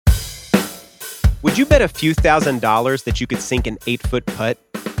Would you bet a few $1,000s that you could sink an 8-foot putt?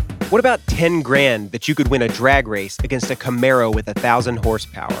 What about 10 grand that you could win a drag race against a Camaro with 1,000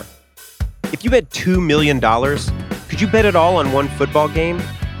 horsepower? If you bet $2 million, could you bet it all on one football game?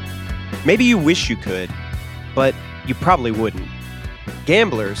 Maybe you wish you could, but you probably wouldn't.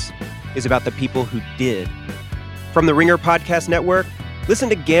 Gamblers is about the people who did. From the Ringer Podcast Network, listen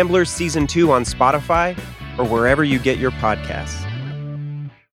to Gamblers Season 2 on Spotify or wherever you get your podcasts.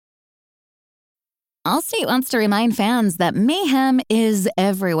 Allstate wants to remind fans that mayhem is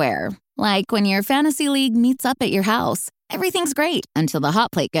everywhere. Like when your fantasy league meets up at your house. Everything's great until the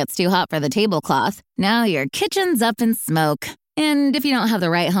hot plate gets too hot for the tablecloth. Now your kitchen's up in smoke. And if you don't have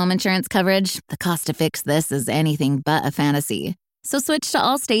the right home insurance coverage, the cost to fix this is anything but a fantasy. So switch to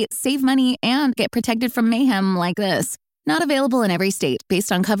Allstate, save money, and get protected from mayhem like this. Not available in every state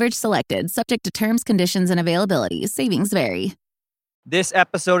based on coverage selected, subject to terms, conditions, and availability. Savings vary. This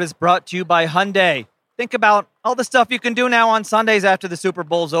episode is brought to you by Hyundai. Think about all the stuff you can do now on Sundays after the Super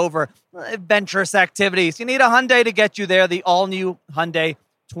Bowl's over. Adventurous activities. You need a Hyundai to get you there. The all-new Hyundai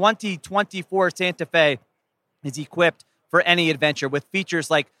 2024 Santa Fe is equipped for any adventure with features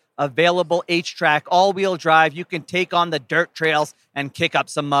like available H-Track, all-wheel drive. You can take on the dirt trails and kick up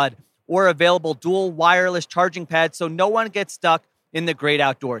some mud. Or available dual wireless charging pads so no one gets stuck in the great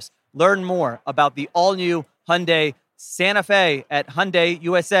outdoors. Learn more about the all-new Hyundai Santa Fe at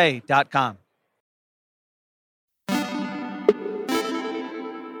HyundaiUSA.com.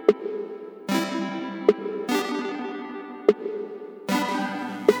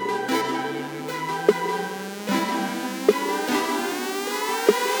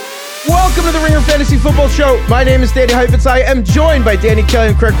 Welcome to the Ringer Fantasy Football Show. My name is Danny Heifetz. I am joined by Danny Kelly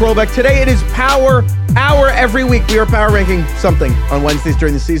and Craig Rolbeck. Today it is Power Hour. Every week we are power ranking something on Wednesdays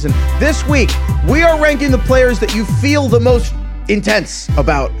during the season. This week we are ranking the players that you feel the most intense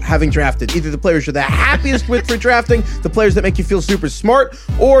about having drafted. Either the players you're the happiest with for drafting, the players that make you feel super smart,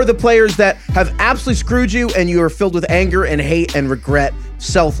 or the players that have absolutely screwed you and you are filled with anger and hate and regret,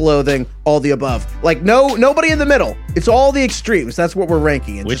 self-loathing, all the above. Like nobody in the middle. It's all the extremes. That's what we're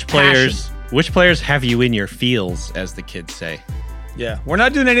ranking. It's Which players have you in your feels, as the kids say? Yeah, we're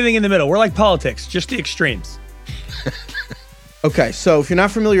not doing anything in the middle. We're like politics, just the extremes. Okay, so if you're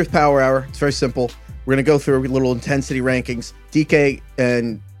not familiar with Power Hour, it's very simple. We're going to go through little intensity rankings. DK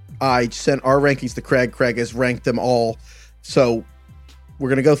and I sent our rankings to Craig. Craig has ranked them all. So we're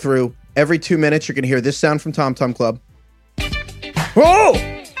going to go through. Every 2 minutes, you're going to hear this sound from Tom Tom Club. Oh!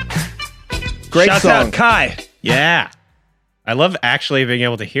 Great Shouts song. out Kai. Yeah. I love actually being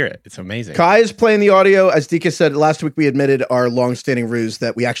able to hear it. It's amazing. Kai is playing the audio. As DK said, last week we admitted our long-standing ruse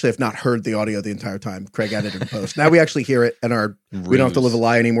that we actually have not heard the audio the entire time. Craig added in post. Now we actually hear it, and we don't have to live a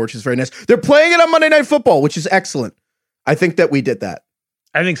lie anymore, which is very nice. They're playing it on Monday Night Football, which is excellent. I think that we did that.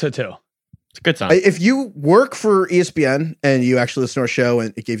 I think so too. It's a good song. If you work for ESPN and you actually listen to our show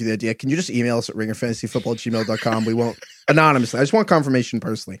and it gave you the idea, can you just email us at ringerfantasyfootball@gmail.com? We won't, anonymously. I just want confirmation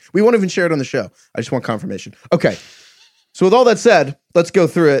personally. We won't even share it on the show. I just want confirmation. Okay. So with all that said, let's go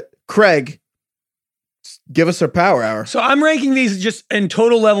through it. Craig, give us our Power Hour. So I'm ranking these just in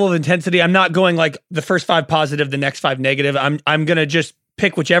total level of intensity. I'm not going like the first 5 positive, the next 5 negative. I'm going to just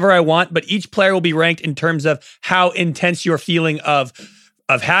pick whichever I want, but each player will be ranked in terms of how intense your feeling of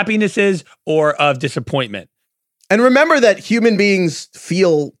happiness is or of disappointment. And remember that human beings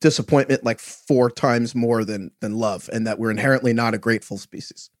feel disappointment like 4 times more than love, and that we're inherently not a grateful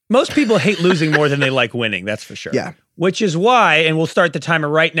species. Most people hate losing more than they like winning, that's for sure. Yeah. Which is why, and we'll start the timer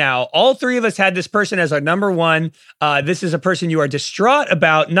right now, all 3 of us had this person as our number 1. This is a person you are distraught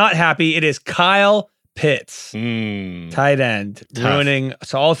about, not happy. It is Kyle Pitts, tight end, Tough. ruining.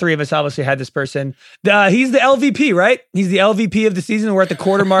 So all 3 of us obviously had this person. He's the LVP, right? He's the LVP of the season. We're at the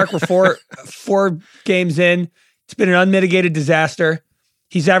quarter mark. We're four games in. It's been an unmitigated disaster.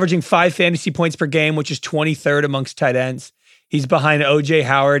 He's averaging 5 fantasy points per game, which is 23rd amongst tight ends. He's behind O.J.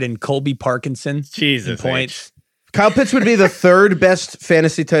 Howard and Colby Parkinson. Jesus in points. Kyle Pitts would be the 3rd best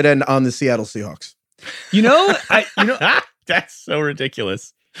fantasy tight end on the Seattle Seahawks. That's so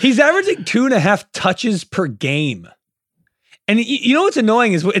ridiculous. He's averaging 2.5 touches per game. And you know what's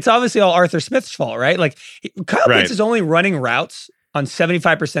annoying is it's obviously all Arthur Smith's fault, right? Like Kyle Pitts is only running routes on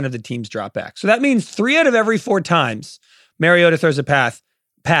 75% of the team's dropback. So that means 3 out of every 4 times Mariota throws a pass,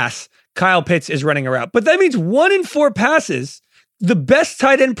 Kyle Pitts is running a route. But that means 1 in 4 passes, the best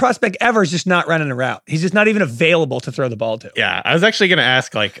tight end prospect ever is just not running a route. He's just not even available to throw the ball to. Yeah, I was actually going to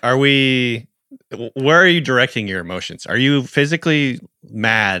ask, like, where are you directing your emotions? Are you physically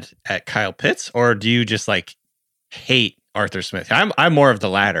mad at Kyle Pitts, or do you just like hate Arthur Smith? I'm more of the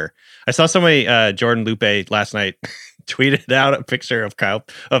latter. I saw somebody, Jordan Lupe, last night tweeted out a picture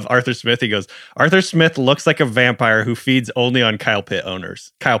of Arthur Smith. He goes, Arthur Smith looks like a vampire who feeds only on Kyle Pitt's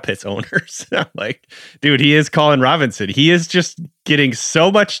owners. I'm like, dude, he is Colin Robinson. He is just getting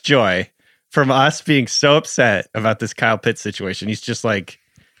so much joy from us being so upset about this Kyle Pitts situation. He's just like,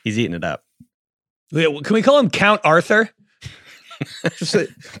 he's eating it up. Can we call him Count Arthur? Just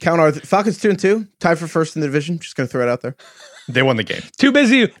Count Arthur. Falcons 2-2, tied for first in the division. Just going to throw it out there. They won the game. Too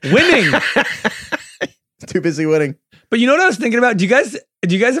busy winning. Too busy winning. But you know what I was thinking about? Do you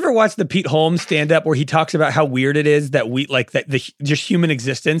guys ever watch the Pete Holmes stand up where he talks about how weird it is that we like that the just human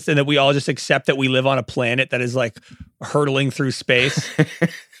existence and that we all just accept that we live on a planet that is like hurtling through space?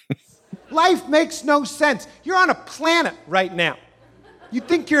 Life makes no sense. You're on a planet right now. You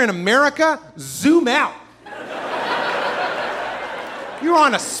think you're in America? Zoom out. You're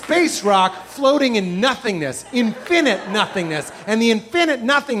on a space rock floating in nothingness, infinite nothingness, and the infinite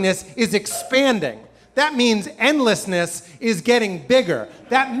nothingness is expanding. That means endlessness is getting bigger.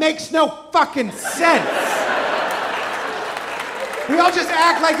 That makes no fucking sense. We all just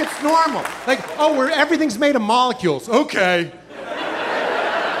act like it's normal. Like, oh, everything's made of molecules. Okay.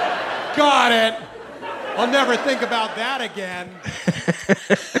 Got it. I'll never think about that again.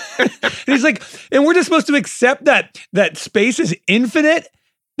 And he's like, and we're just supposed to accept that space is infinite?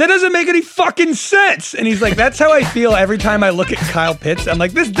 That doesn't make any fucking sense. And he's like, that's how I feel every time I look at Kyle Pitts. I'm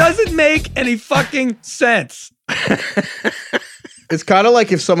like, this doesn't make any fucking sense. It's kind of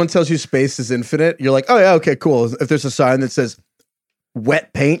like if someone tells you space is infinite, you're like, oh yeah, okay, cool. If there's a sign that says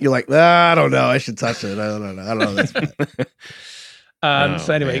wet paint, you're like, I don't know. I should touch it. I don't know. That's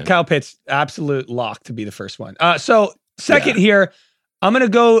so anyway, man. Kyle Pitts, absolute lock to be the first one. So second here, I'm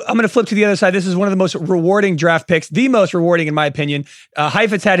going to flip to the other side. This is one of the most rewarding draft picks, the most rewarding in my opinion.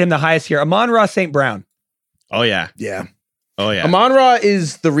 Heifetz had him the highest here. Amon-Ra St. Brown. Oh yeah. Yeah. Oh yeah. Amon-Ra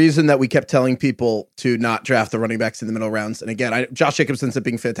is the reason that we kept telling people to not draft the running backs in the middle rounds. And again, Josh Jacobs ends up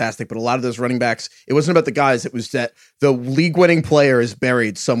being fantastic, but a lot of those running backs, it wasn't about the guys. It was that the league winning player is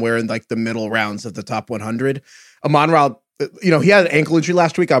buried somewhere in like the middle rounds of the top 100. Amon-Ra, he had an ankle injury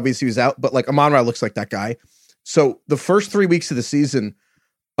last week. Obviously he was out, but like Amon-Ra looks like that guy. So the first 3 weeks of the season,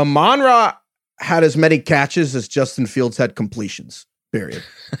 Amon-Ra had as many catches as Justin Fields had completions, period.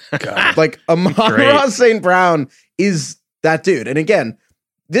 Like Amon-Ra St. Brown is that dude. And again,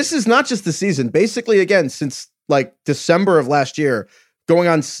 this is not just the season. Basically, again, since like December of last year, going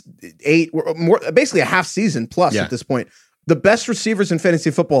on basically a half season plus at this point, the best receivers in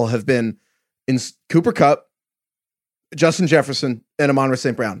fantasy football have been in Cooper Kupp, Justin Jefferson, and Amon-Ra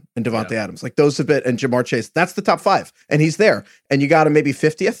St. Brown, and Devontae Adams. Like those have been, and Jamar Chase. That's the top 5. And he's there. And you got him maybe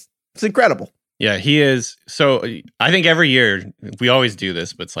 50th. It's incredible. Yeah, he is. So I think every year, we always do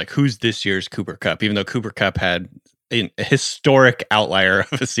this, but it's like, who's this year's Cooper Kupp? Even though Cooper Kupp had a historic outlier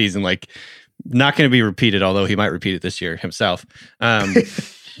of a season, like not going to be repeated, although he might repeat it this year himself.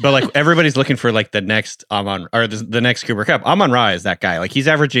 But like everybody's looking for like the next the next Cooper Kupp. Amon-Ra is that guy. Like he's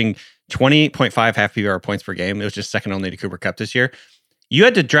averaging 20.5 half PPR points per game. It was just second only to Cooper Kupp this year. You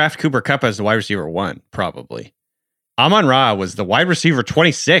had to draft Cooper Kupp as the wide receiver 1, probably. Amon-Ra was the wide receiver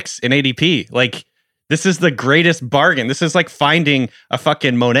 26 in ADP. Like, this is the greatest bargain. This is like finding a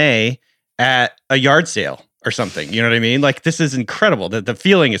fucking Monet at a yard sale or something. You know what I mean? Like, this is incredible. The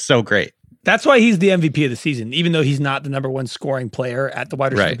feeling is so great. That's why he's the MVP of the season. Even though he's not the number 1 scoring player at the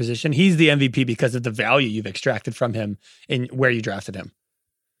wide receiver position, he's the MVP because of the value you've extracted from him in where you drafted him.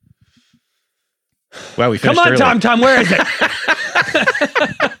 Wow, we come on, early. Tom, where is it?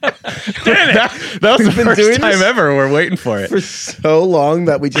 Damn it! That was the first time ever. We're waiting for it for so long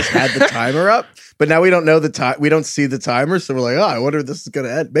that we just had the timer up, but now we don't know the time. We don't see the timer, so we're like, I wonder if this is going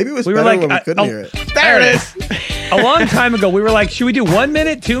to end. Maybe it was better when we couldn't hear it. There it is. A long time ago, we were like, should we do 1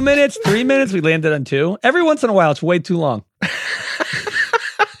 minute, 2 minutes, 3 minutes? We landed on 2. Every once in a while, it's way too long.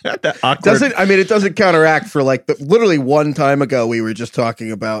 It doesn't counteract for like literally one time ago we were just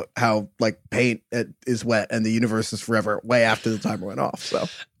talking about how like paint is wet and the universe is forever way after the timer went off. So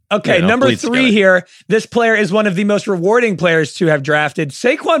okay, number 3 here. This player is one of the most rewarding players to have drafted.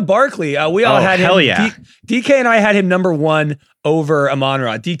 Saquon Barkley. We all had him. Hell yeah. DK and I had him number 1 over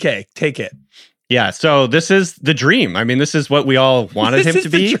Amon-Ra. DK, take it. Yeah, so this is the dream. I mean, this is what we all wanted him to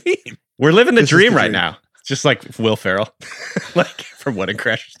be. Dream. We're living the dream right now. Just like Will Ferrell, like from Wedding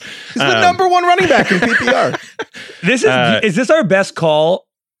Crashers. He's the number 1 running back in PPR. Is this our best call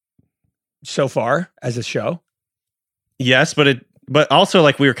so far as a show? Yes, but also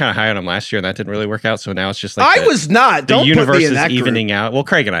like we were kind of high on him last year and that didn't really work out. So now it's just like I was not. The Don't universe put me in that is evening group. out. Well,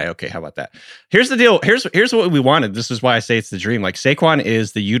 Craig and I. Okay, how about that? Here's the deal. Here's what we wanted. This is why I say it's the dream. Like Saquon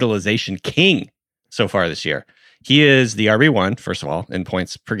is the utilization king so far this year. He is the RB1 first of all in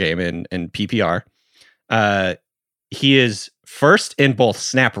points per game in PPR. He is first in both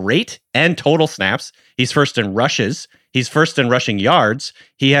snap rate and total snaps. He's first in rushes. He's first in rushing yards.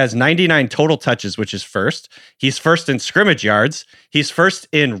 He has 99 total touches, which is first. He's first in scrimmage yards. He's first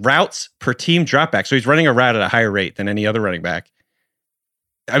in routes per team dropback. So he's running a route at a higher rate than any other running back.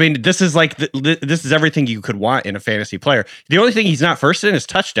 I mean, this is like this is everything you could want in a fantasy player. The only thing he's not first in is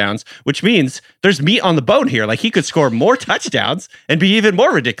touchdowns, which means there's meat on the bone here. Like, he could score more touchdowns and be even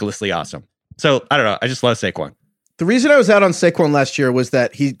more ridiculously awesome. So I don't know. I just love Saquon. The reason I was out on Saquon last year was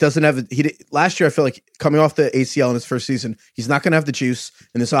that he doesn't have last year I feel like coming off the ACL in his first season, he's not going to have the juice,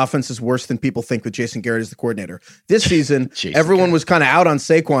 and this offense is worse than people think with Jason Garrett as the coordinator. This season, everyone was kind of out on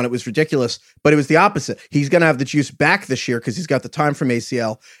Saquon. It was ridiculous, but it was the opposite. He's going to have the juice back this year because he's got the time from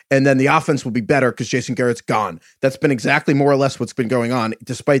ACL, and then the offense will be better because Jason Garrett's gone. That's been exactly more or less what's been going on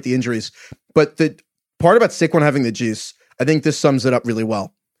despite the injuries. But the part about Saquon having the juice, I think this sums it up really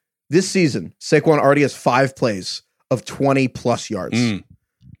well. This season, Saquon already has 5 plays of 20 plus yards.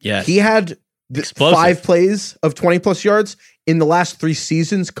 Yes. He had 5 plays of 20 plus yards in the last 3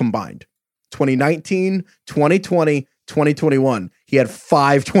 seasons combined. 2019, 2020, 2021. He had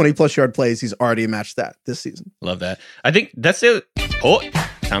 5 20 plus yard plays. He's already matched that this season. Love that. I think that's it. Oh,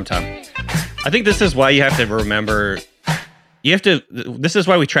 Tom. I think this is why you have to remember, this is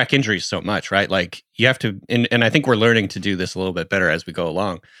why we track injuries so much, right? Like, you have to, and I think we're learning to do this a little bit better as we go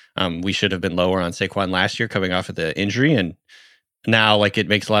along. We should have been lower on Saquon last year coming off of the injury. And now, like, it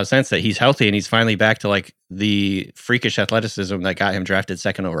makes a lot of sense that he's healthy and he's finally back to like the freakish athleticism that got him drafted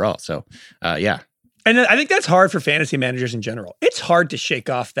 2nd overall. So, yeah. And I think that's hard for fantasy managers in general. It's hard to shake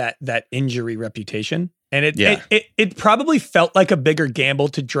off that injury reputation. And it probably felt like a bigger gamble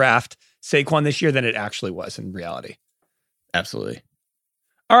to draft Saquon this year than it actually was in reality. Absolutely.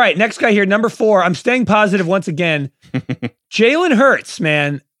 All right, next guy here, number 4. I'm staying positive once again. Jalen Hurts,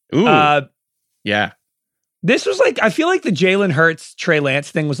 man. Ooh. Yeah. This was like, I feel like the Jalen Hurts, Trey Lance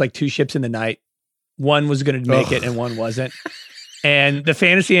thing was like 2 ships in the night. One was going to make it and one wasn't. And the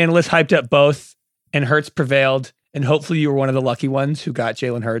fantasy analysts hyped up both, and Hurts prevailed. And hopefully you were one of the lucky ones who got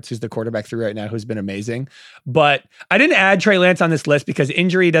Jalen Hurts, who's the quarterback 3 right now, who's been amazing. But I didn't add Trey Lance on this list because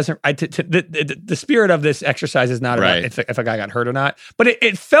injury doesn't, the spirit of this exercise is not about if a guy got hurt or not. But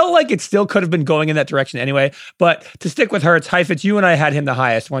it felt like it still could have been going in that direction anyway. But to stick with Hurts, Heifetz, you and I had him the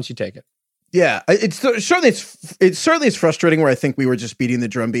highest. Why don't you take it? Yeah, it's certainly frustrating where I think we were just beating the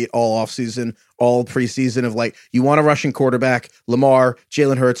drumbeat all offseason, all preseason of like, you want a rushing quarterback, Lamar,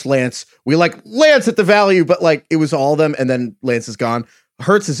 Jalen Hurts, Lance. We like Lance at the value, but like it was all of them, and then Lance is gone.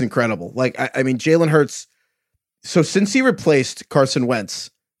 Hurts is incredible. Like, I mean, Jalen Hurts, so since he replaced Carson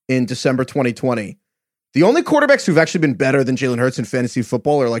Wentz in December 2020, the only quarterbacks who've actually been better than Jalen Hurts in fantasy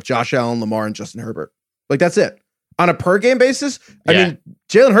football are like Josh Allen, Lamar, and Justin Herbert. Like, that's it. On a per game basis, I mean,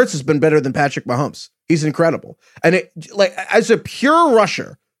 Jalen Hurts has been better than Patrick Mahomes. He's incredible. And it, like, as a pure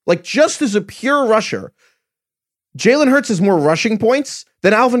rusher, like just as a pure rusher, Jalen Hurts has more rushing points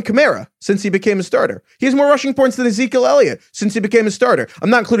than Alvin Kamara since he became a starter. He has more rushing points than Ezekiel Elliott since he became a starter. I'm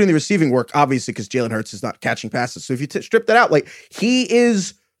not including the receiving work, obviously, because Jalen Hurts is not catching passes. So if you strip that out, like, he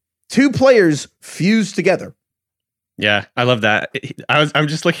is 2 players fused together. Yeah, I love that. I'm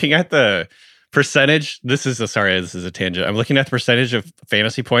just looking at the percentage. This is a tangent. I'm looking at the percentage of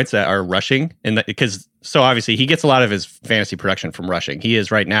fantasy points that are rushing, and because so obviously he gets a lot of his fantasy production from rushing. He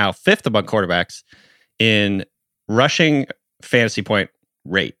is right now 5th among quarterbacks in rushing fantasy point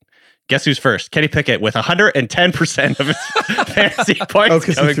rate. Guess who's first? Kenny Pickett with 110% of his fantasy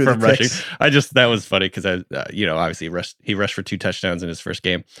points coming from rushing. That was funny because obviously he rushed for 2 touchdowns in his first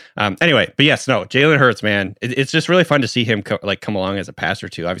game. Anyway, but yes, no, Jalen Hurts, man, it's just really fun to see him come along as a passer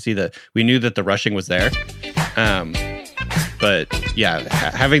too. Obviously, we knew that the rushing was there, but yeah,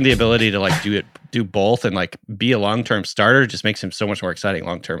 having the ability to like do both and like be a long-term starter just makes him so much more exciting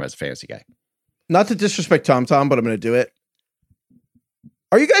long-term as a fantasy guy. Not to disrespect Tom, but I'm going to do it.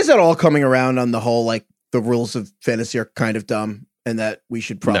 Are you guys at all coming around on the whole, like, the rules of fantasy are kind of dumb and that we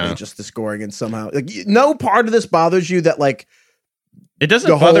should probably just the scoring and somehow, like, no part of this bothers you that, like, it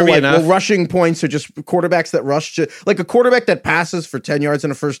doesn't bother me enough. Well, rushing points are just quarterbacks that rush, like a quarterback that passes for 10 yards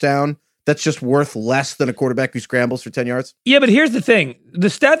and a first down, that's just worth less than a quarterback who scrambles for 10 yards? Yeah, but here's the thing. The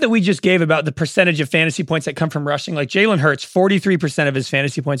stat that we just gave about the percentage of fantasy points that come from rushing, like Jalen Hurts, 43% of his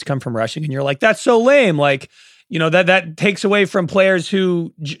fantasy points come from rushing. And you're like, that's so lame. Like, you know, that takes away from players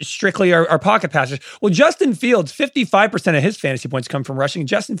who strictly are pocket passers. Well, Justin Fields, 55% of his fantasy points come from rushing.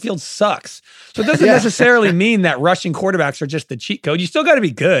 Justin Fields sucks. So it doesn't necessarily mean that rushing quarterbacks are just the cheat code. You still got to be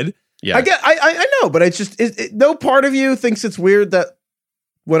good. Yeah, I know, but it's just no part of you thinks it's weird that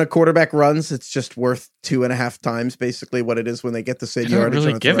when a quarterback runs, it's just worth 2.5 times basically what it is when they get the same yardage. I don't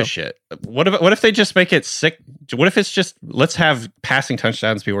really give a shit. What if they just make it 6? What if it's just let's have passing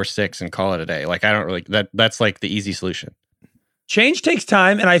touchdowns be worth 6 and call it a day? Like I don't really that's like the easy solution. Change takes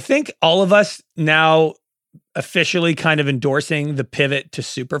time, and I think all of us now officially kind of endorsing the pivot to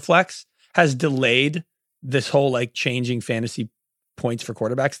Superflex has delayed this whole like changing fantasy points for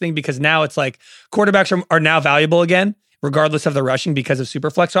quarterbacks thing, because now it's like quarterbacks are now valuable again, regardless of the rushing because of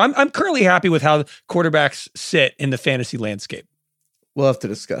Superflex. So I'm currently happy with how quarterbacks sit in the fantasy landscape. We'll have to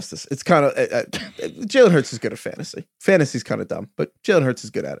discuss this. It's kind of Jalen Hurts is good at fantasy. Fantasy's kind of dumb, but Jalen Hurts is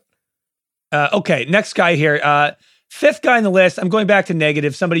good at it. Okay, next guy here. Fifth guy on the list. I'm going back to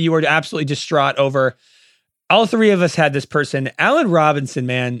negative. Somebody you were absolutely distraught over. All three of us had this person. Allen Robinson,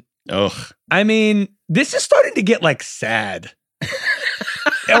 man. Ugh. I mean, this is starting to get like sad.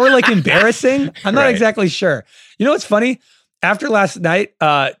 Or like embarrassing. I'm not exactly sure. You know what's funny? After last night,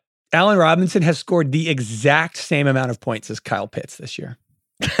 Allen Robinson has scored the exact same amount of points as Kyle Pitts this year.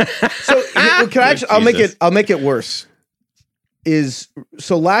 So can I actually, I'll make it worse.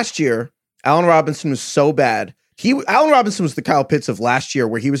 So last year, Allen Robinson was so bad. Allen Robinson was the Kyle Pitts of last year,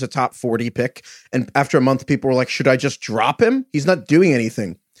 where he was a top 40 pick. And after a month, people were like, should I just drop him? He's not doing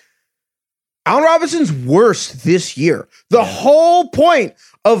anything. Allen Robinson's worse this year. The whole point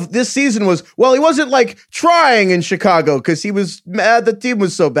of this season was, well, he wasn't like trying in Chicago because he was mad the team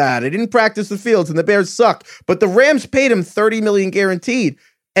was so bad. He didn't practice the fields and the Bears suck. But the Rams paid him $30 million guaranteed.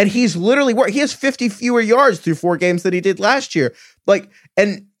 And he's literally, he has 50 fewer yards through 4 games than he did last year.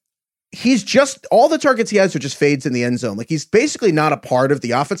 And he's just, all the targets he has are just fades in the end zone. Like, he's basically not a part of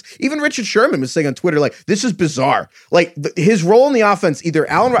the offense. Even Richard Sherman was saying on Twitter, like, this is bizarre. Like, his role in the offense, either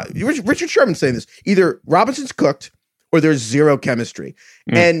Richard Sherman saying this, either Robinson's cooked or there's zero chemistry.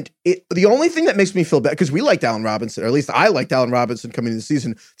 And the only thing that makes me feel better, because we liked Allen Robinson, or at least I liked Allen Robinson coming into the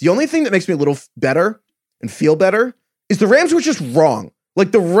season, the only thing that makes me a little better and feel better is the Rams were just wrong.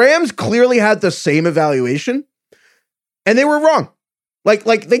 Like, the Rams clearly had the same evaluation, and they were wrong. Like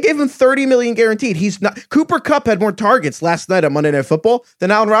they gave him $30 million guaranteed. He's not. Cooper Kupp had more targets last night on Monday Night Football than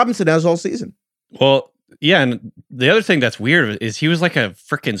Allen Robinson has all season. Well, yeah, and the other thing that's weird is he was like a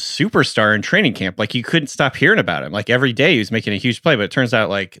freaking superstar in training camp. Like, you couldn't stop hearing about him. Like, every day he was making a huge play, but it turns out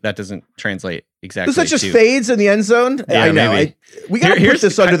like that doesn't translate exactly. Is that just fades in the end zone? Yeah, I know. We got to put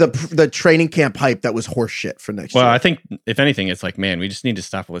this under the training camp hype that was horseshit for next year. Well, I think if anything, it's like, man, we just need to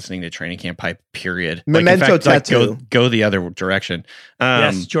stop listening to training camp hype. Period. Memento tattoo. Go the other direction.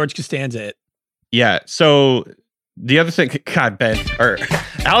 Yes, George Costanza. It. Yeah. So the other thing, God,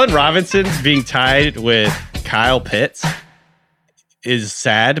 Allen Robinson's being tied with Kyle Pitts is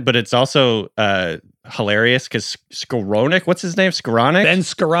sad, but it's also hilarious because Skowronek, what's his name?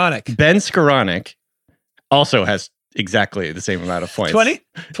 Skowronek? Ben Skowronek also has exactly the same amount of points. 20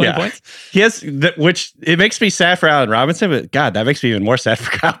 points? He has, which it makes me sad for Allen Robinson, but God, that makes me even more sad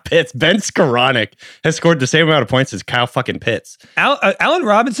for Kyle Pitts. Ben Skowronek has scored the same amount of points as Kyle fucking Pitts. Allen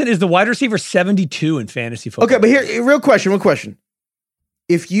Robinson is the wide receiver 72 in fantasy football. Okay, but here, one question.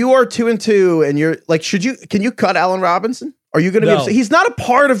 If you are 2-2 and you're like, can you cut Allen Robinson? Are you going to be upset? He's not a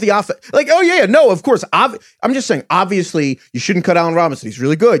part of the offense. Like, oh yeah, no, of course. I'm just saying, obviously, you shouldn't cut Allen Robinson. He's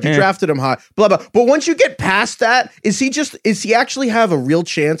really good. You drafted him high, blah, blah. But once you get past that, is he actually have a real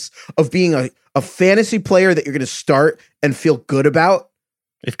chance of being a fantasy player that you're going to start and feel good about?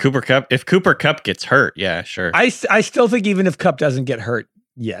 If Cooper Kupp gets hurt, yeah, sure. I still think even if Kupp doesn't get hurt,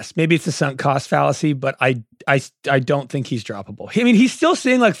 yes, maybe it's a sunk cost fallacy, but I don't think he's droppable. I mean, he's still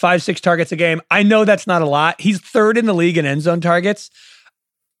seeing like 5-6 targets a game. I know that's not a lot. He's third in the league in end zone targets.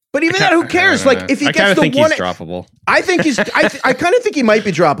 But even that, who cares? Like, if he gets the one, he's droppable. I think he's. I kind of think he might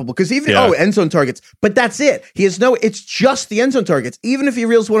be droppable because even end zone targets, but that's it. He has no. It's just the end zone targets. Even if he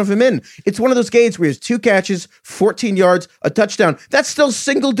reels one of him in, it's one of those games where he has 2 catches, 14 yards, a touchdown. That's still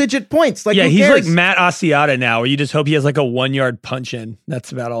single digit points. Like, yeah, who he's cares? like Matt Asiata now, where you just hope he has like a 1-yard punch in.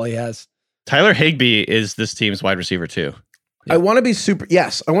 That's about all he has. Tyler Higbee is this team's wide receiver too. I want to be super.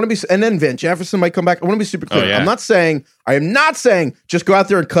 Yes, I want to be. And then Van Jefferson might come back. I want to be super clear. I am not saying just go out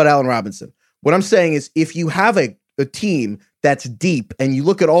there and cut Allen Robinson. What I'm saying is, if you have a team that's deep and you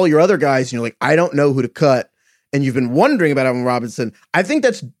look at all your other guys and you're like, I don't know who to cut, and you've been wondering about Allen Robinson, I think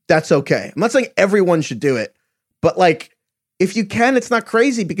that's okay. I'm not saying everyone should do it, but like, if you can, it's not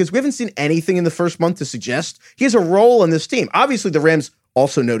crazy because we haven't seen anything in the first month to suggest he has a role in this team. Obviously, the Rams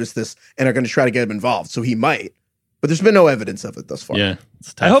also noticed this and are going to try to get him involved, so he might. But there's been no evidence of it thus far. Yeah,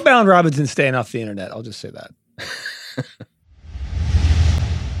 I hope Allen Robinson's staying off the internet. I'll just say that.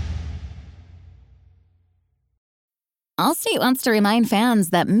 Allstate wants to remind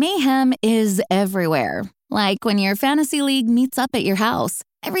fans that mayhem is everywhere. Like when your fantasy league meets up at your house.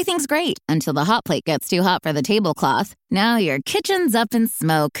 Everything's great until the hot plate gets too hot for the tablecloth. Now your kitchen's up in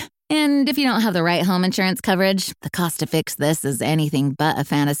smoke. And if you don't have the right home insurance coverage, the cost to fix this is anything but a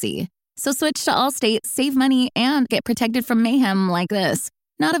fantasy. So switch to Allstate, save money, and get protected from mayhem like this.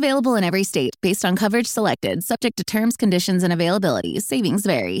 Not available in every state based on coverage selected, subject to terms, conditions, and availability. Savings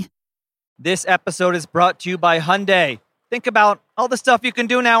vary. This episode is brought to you by Hyundai. Think about all the stuff you can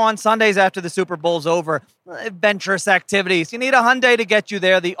do now on Sundays after the Super Bowl's over. Adventurous activities. You need a Hyundai to get you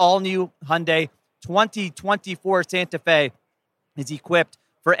there. The all-new Hyundai 2024 Santa Fe is equipped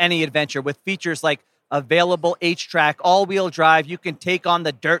for any adventure with features like available H-Track, all-wheel drive. You can take on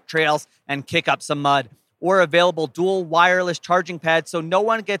the dirt trails and kick up some mud. Or available dual wireless charging pads so no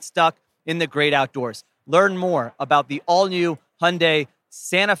one gets stuck in the great outdoors. Learn more about the all-new Hyundai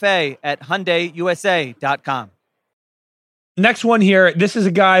Santa Fe at HyundaiUSA.com. Next one here. This is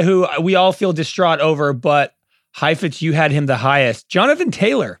a guy who we all feel distraught over, but Heifetz, you had him the highest. Jonathan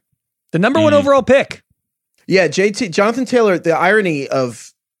Taylor, the number one overall pick. Yeah, Jonathan Taylor, the irony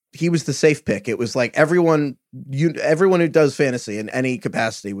of he was the safe pick. It was like everyone who does fantasy in any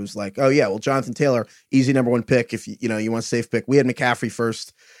capacity was like, oh yeah, well, Jonathan Taylor, easy number one pick. If you want safe pick. We had McCaffrey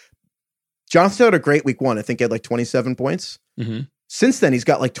first. Jonathan Taylor had a great week one. I think he had like 27 points. Mm-hmm. Since then, he's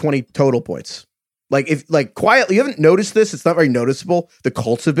got like 20 total points. Like quietly, you haven't noticed this. It's not very noticeable. The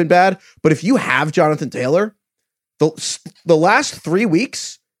Colts have been bad, but if you have Jonathan Taylor, the last 3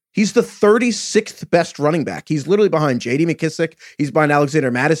 weeks, he's the 36th best running back. He's literally behind J.D. McKissick. He's behind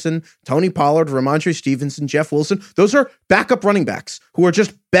Alexander Mattison, Tony Pollard, Ramondre Stevenson, Jeff Wilson. Those are backup running backs who are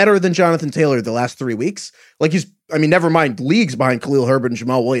just better than Jonathan Taylor the last 3 weeks. Never mind leagues behind Khalil Herbert and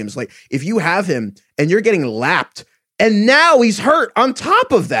Jamal Williams. Like, if you have him and you're getting lapped, and now he's hurt on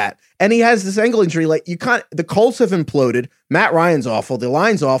top of that, and he has this ankle injury, like, you can't. The Colts have imploded. Matt Ryan's awful. The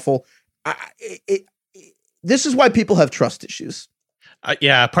line's awful. This is why people have trust issues.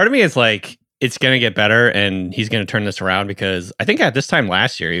 Yeah, part of me is like, it's going to get better and he's going to turn this around, because I think at this time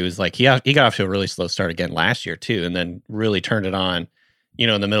last year, he was like, he got off to a really slow start again last year too, and then really turned it on, in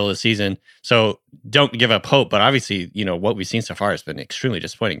the middle of the season. So don't give up hope. But obviously, what we've seen so far has been extremely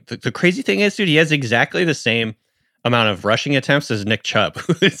disappointing. The crazy thing is, dude, he has exactly the same amount of rushing attempts as Nick Chubb.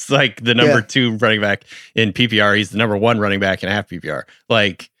 It's like the number 2 running back in PPR. He's the number 1 running back in half PPR.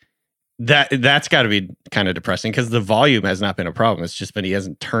 Like, that's got to be kind of depressing, because the volume has not been a problem. It's just been he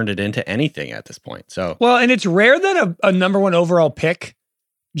hasn't turned it into anything at this point. So, well, and it's rare that a number 1 overall pick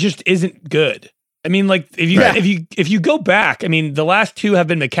just isn't good. I mean, like, if you go back, I mean, the last 2 have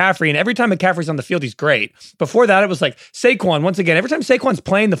been McCaffrey, and every time McCaffrey's on the field, he's great. Before that, it was like Saquon. Once again, every time Saquon's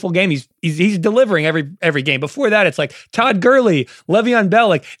playing the full game, he's delivering every game. Before that, it's like Todd Gurley, Le'Veon Bell.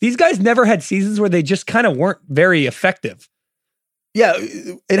 Like, these guys never had seasons where they just kind of weren't very effective. Yeah,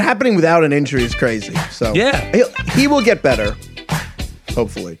 it happening without an injury is crazy. So yeah, he will get better,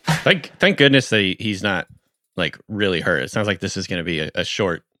 hopefully. Thank goodness that he's not like really hurt. It sounds like this is going to be a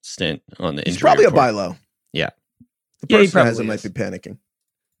short stint on the injury. He's probably report. A buy low. Yeah, the person who has it might be panicking.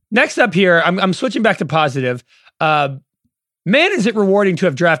 Next up here, I'm switching back to positive. Man, is it rewarding to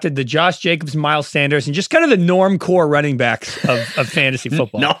have drafted the Josh Jacobs, Miles Sanders, and just kind of the norm core running backs of fantasy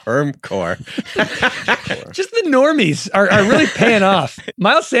football. Norm core. Just the normies are really paying off.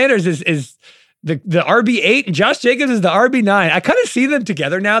 Miles Sanders is the RB8, and Josh Jacobs is the RB9. I kind of see them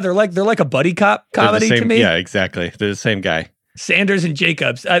together now. They're like a buddy cop comedy to me. Yeah, exactly. They're the same guy. Sanders and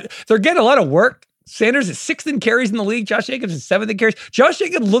Jacobs. They're getting a lot of work. Sanders is 6th in carries in the league. Josh Jacobs is 7th in carries. Josh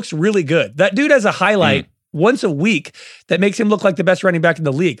Jacobs looks really good. That dude has a highlight once a week that makes him look like the best running back in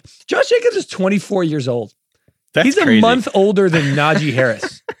the league. Josh Jacobs is 24 years old. He's crazy. A month older than Najee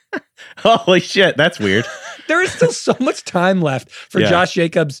Harris. Holy shit, that's weird. There is still so much time left for Josh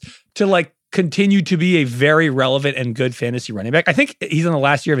Jacobs to like continue to be a very relevant and good fantasy running back. I think he's in the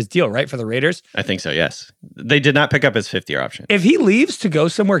last year of his deal, right, for the Raiders? I think so, yes. They did not pick up his 5th-year option. If he leaves to go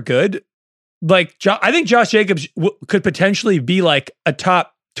somewhere good, like I think Josh Jacobs could potentially be like a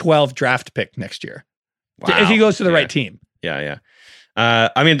top 12 draft pick next year. Wow. If he goes to the right team. Yeah.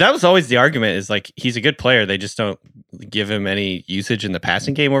 I mean, that was always the argument, is like, he's a good player. They just don't give him any usage in the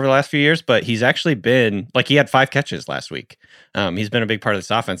passing game over the last few years, but he's actually been like, he had 5 catches last week. He's been a big part of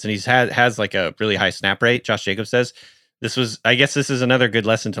this offense, and has like a really high snap rate. Josh Jacobs says I guess this is another good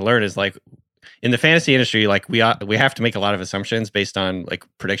lesson to learn, is like, in the fantasy industry, like we have to make a lot of assumptions based on like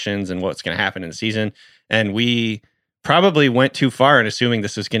predictions and what's going to happen in the season. And we probably went too far in assuming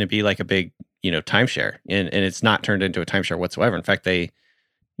this was going to be like a big, timeshare, and it's not turned into a timeshare whatsoever. In fact,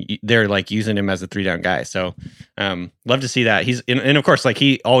 they're like using him as a 3-down guy. So love to see that. And of course, like,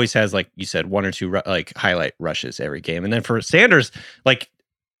 he always has, like you said, 1 or 2 like highlight rushes every game. And then for Sanders, like,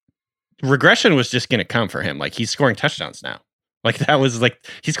 regression was just going to come for him. Like, he's scoring touchdowns now. Like that was like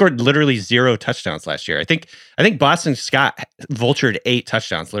he scored literally 0 touchdowns last year. I think Boston Scott vultured 8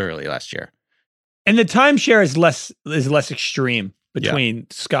 touchdowns literally last year. And the timeshare is less extreme between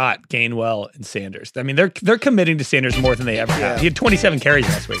Scott, Gainwell, and Sanders. I mean, they're committing to Sanders more than they ever have. He had 27 carries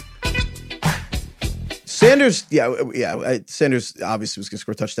last week. Sanders, Sanders obviously was going to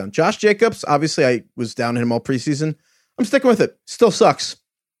score a touchdown. Josh Jacobs, obviously I was down on him all preseason. I'm sticking with it. Still sucks.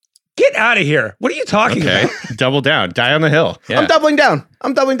 Get out of here. What are you talking about? Double down. Die on the hill. Yeah. I'm doubling down.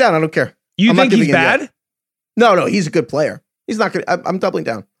 I don't care. You think he's bad? No, he's a good player. He's not good. I'm doubling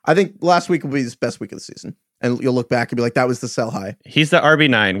down. I think last week will be his best week of the season. And you'll look back and be like, that was the sell high. He's the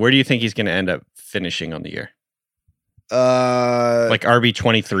RB9. Where do you think he's going to end up finishing on the year? Like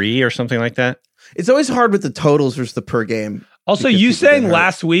RB23 or something like that? It's always hard with the totals versus the per game. Also, you saying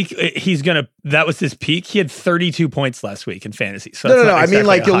last week that was his peak. He had 32 points last week in fantasy. So no. I mean,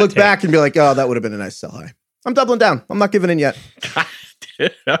 like you'll look back and be like, oh, that would have been a nice sell high. I'm doubling down. I'm not giving in yet.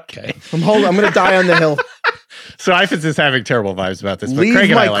 Okay. I'm going to die on the hill. So Eifers is having terrible vibes about this. But Leave Craig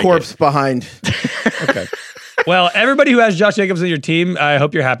and my I like corpse it. behind. Okay. Well, everybody who has Josh Jacobs on your team, I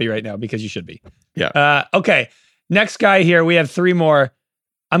hope you're happy right now because you should be. Yeah. Okay. Next guy here. We have 3 more.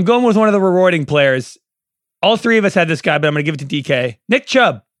 I'm going with one of the rewarding players. All 3 of us had this guy, but I'm going to give it to DK. Nick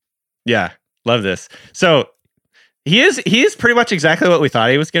Chubb. Yeah. Love this. So he is pretty much exactly what we thought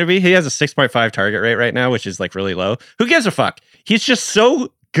he was going to be. He has a 6.5 target rate right now, which is like really low. Who gives a fuck? He's just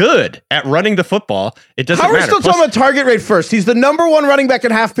so good at running the football. It doesn't matter. How are we still talking about target rate first? He's the number 1 running back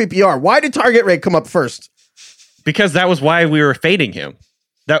in half PPR. Why did target rate come up first? Because that was why we were fading him.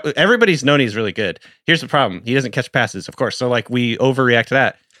 That everybody's known he's really good. Here's the problem: he doesn't catch passes, of course. So like we overreact to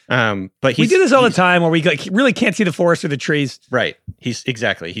that. But we do this all the time, where we really can't see the forest or the trees. Right? He's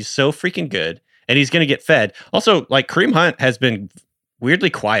so freaking good, and he's going to get fed. Also, like Kareem Hunt has been weirdly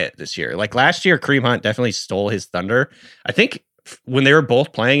quiet this year. Like last year, Kareem Hunt definitely stole his thunder. I think when they were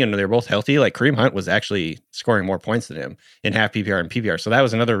both playing and they were both healthy, like Kareem Hunt was actually scoring more points than him in half PPR and PPR. So that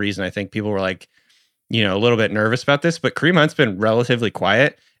was another reason I think people were like, a little bit nervous about this, but Kareem Hunt's been relatively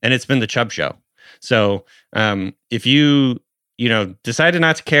quiet, and it's been the Chubb show. So if you decided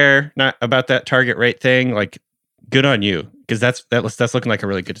not to care about that target rate thing, like good on you, because that's looking like a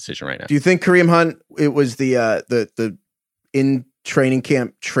really good decision right now. Do you think Kareem Hunt, it was the in training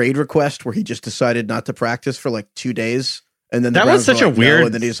camp trade request where he just decided not to practice for like 2 days, and then that was such a weird,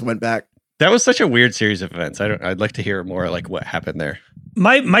 and then he just went back? That was such a weird series of events. I'd like to hear more like what happened there.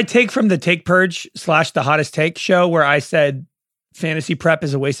 My take from the Take Purge / the Hottest Take show, where I said fantasy prep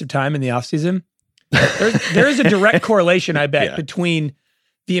is a waste of time in the offseason. There is a direct correlation, I bet, between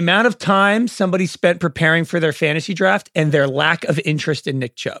the amount of time somebody spent preparing for their fantasy draft and their lack of interest in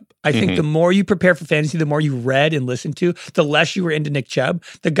Nick Chubb. I think the more you prepare for fantasy, the more you read and listened to, the less you were into Nick Chubb.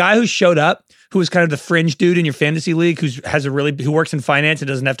 The guy who showed up, who was kind of the fringe dude in your fantasy league, who works in finance and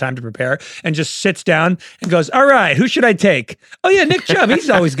doesn't have time to prepare, and just sits down and goes, all right, who should I take? Oh yeah, Nick Chubb. He's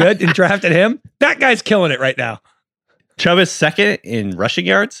always good, and drafted him. That guy's killing it right now. Chubb is second in rushing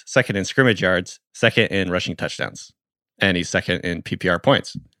yards, second in scrimmage yards, second in rushing touchdowns, and he's second in PPR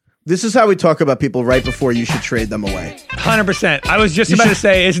points. This is how we talk about people right before you should trade them away. 100%. I was just about to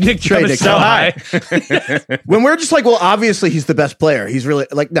say, is Nick Chubb so high? When we're just like, well, obviously he's the best player. He's really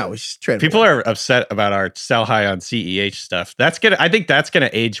like, no, he's traded. People are upset about our sell high on CEH stuff. I think that's gonna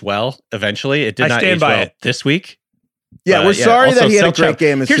age well eventually. It did not age well this week. Yeah, we're sorry that he had a great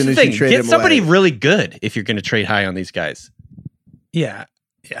game as soon as you traded him away. Get somebody really good if you're going to trade high on these guys. Yeah.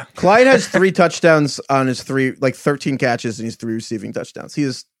 Clyde has 3 touchdowns on his 13 catches, and he's 3 receiving touchdowns. He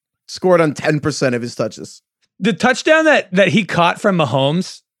has scored on 10% of his touches. The touchdown that he caught from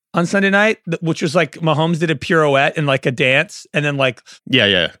Mahomes on Sunday night, which was like Mahomes did a pirouette and like a dance, and then like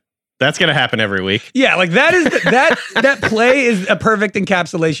yeah. That's going to happen every week. Yeah, like that is that play is a perfect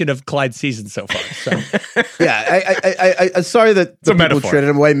encapsulation of Clyde's season so far. So yeah, I'm sorry that the people who traded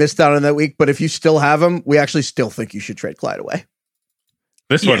him away missed out on that week. But if you still have him, we actually still think you should trade Clyde away.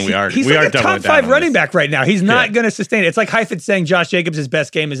 This one we are. He's we like are a top 5 running back right now. He's not going to sustain it. It's like Heifetz saying Josh Jacobs'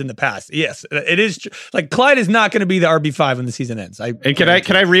 best game is in the past. Yes, it is. Like Clyde is not going to be the RB5 when the season ends. Can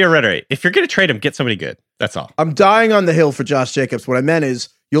I reiterate? If you're going to trade him, get somebody good. That's all. I'm dying on the hill for Josh Jacobs. What I meant is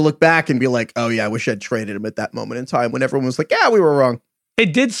you'll look back and be like, oh yeah, I wish I'd traded him at that moment in time when everyone was like, yeah, we were wrong.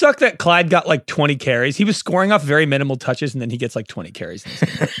 It did suck that Clyde got like 20 carries. He was scoring off very minimal touches, and then he gets like 20 carries.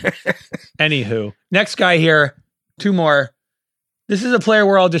 Anywho, next guy here, 2 more. This is a player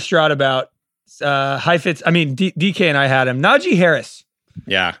we're all distraught about. DK and I had him. Najee Harris.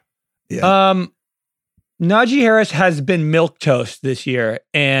 Yeah. Najee Harris has been milquetoast this year,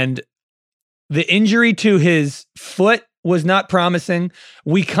 and the injury to his foot was not promising.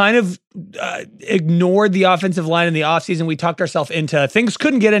 We kind of ignored the offensive line in the offseason. We talked ourselves into things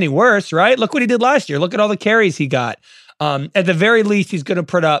couldn't get any worse, right? Look what he did last year. Look at all the carries he got. At the very least, he's going to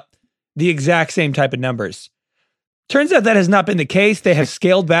put up the exact same type of numbers. Turns out that has not been the case. They have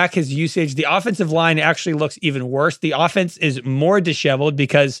scaled back his usage. The offensive line actually looks even worse. The offense is more disheveled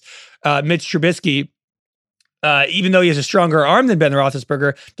because Mitch Trubisky, even though he has a stronger arm than Ben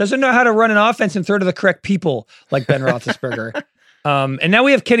Roethlisberger, doesn't know how to run an offense and throw to the correct people like Ben Roethlisberger. And now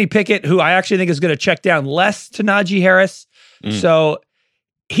we have Kenny Pickett, who I actually think is going to check down less to Najee Harris. So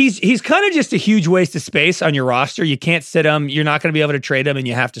he's kind of just a huge waste of space on your roster. You can't sit him. You're not going to be able to trade him, and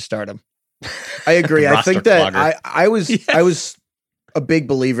you have to start him. I agree. I think that I was a big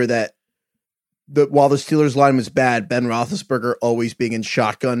believer that while the Steelers line was bad, Ben Roethlisberger always being in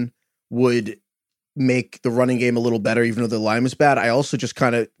shotgun would make the running game a little better, even though the line was bad. I also just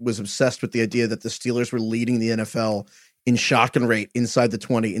kind of was obsessed with the idea that the Steelers were leading the NFL in shotgun rate inside the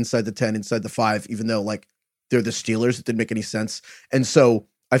 20, inside the 10, inside the 5, even though like they're the Steelers. It didn't make any sense. And so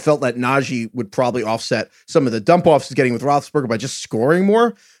I felt that Najee would probably offset some of the dump offs he's getting with Roethlisberger by just scoring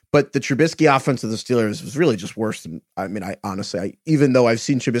more. But the Trubisky offense of the Steelers was really just worse than, even though I've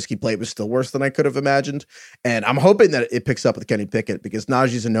seen Trubisky play, it was still worse than I could have imagined. And I'm hoping that it picks up with Kenny Pickett, because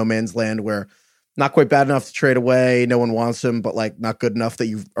Najee's in no man's land where not quite bad enough to trade away. No one wants him, but like not good enough that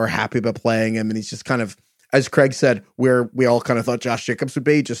you are happy about playing him. And he's just kind of, as Craig said, where we all kind of thought Josh Jacobs would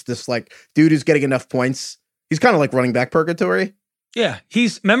be, just this like dude who's getting enough points. He's kind of like running back purgatory. Yeah,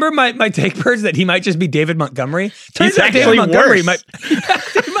 remember my take birds that he might just be David Montgomery? Turns out David Montgomery's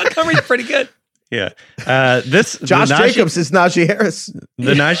pretty good. Yeah. Josh Jacobs is Najee Harris.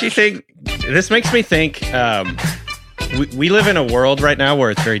 The Najee thing, this makes me think, we live in a world right now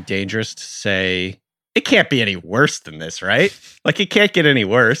where it's very dangerous to say, it can't be any worse than this, right? Like, it can't get any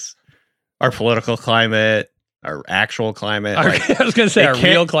worse. Our political climate, our actual climate. I was going to say our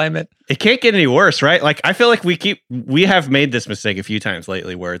real climate. It can't get any worse, right? Like, I feel like we have made this mistake a few times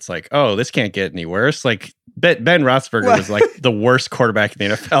lately where it's like, oh, this can't get any worse. Like, Ben Roethlisberger was like the worst quarterback in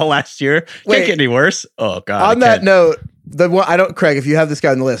the NFL last year. Can't get any worse. Oh, God. On that note, Craig, if you have this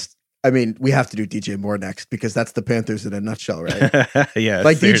guy on the list, I mean, we have to do DJ Moore next, because that's the Panthers in a nutshell, right? Yeah.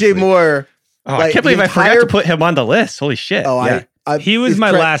 Like, seriously. DJ Moore. Oh, I can't believe I forgot to put him on the list. Holy shit. Oh, yeah. He was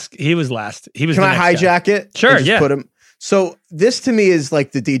last. He was Can I hijack it? Sure, yeah. Put him. So this to me is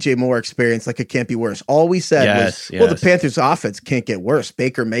like the DJ Moore experience. Like, it can't be worse. All we said was, well, the Panthers offense can't get worse.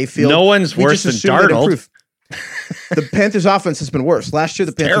 Baker Mayfield. No one's worse than Darnold. The Panthers offense has been worse. Last year,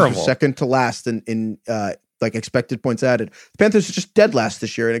 the Panthers were second to last in like expected points added. The Panthers are just dead last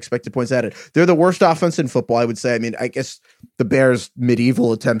this year in expected points added. They're the worst offense in football, I would say. I mean, I guess the Bears'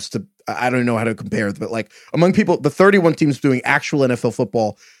 medieval attempts to, I don't know how to compare, but like among people, the 31 teams doing actual NFL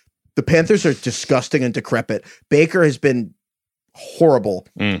football, the Panthers are disgusting and decrepit. Baker has been horrible.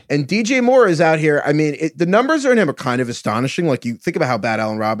 And DJ Moore is out here. I mean, the numbers on him are kind of astonishing. Like, you think about how bad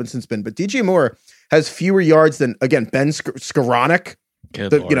Allen Robinson's been, but DJ Moore has fewer yards than, again, Ben Skoranek,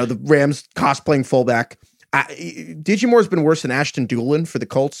 the Rams cosplaying fullback. DJ Moore's been worse than Ashton Doolin for the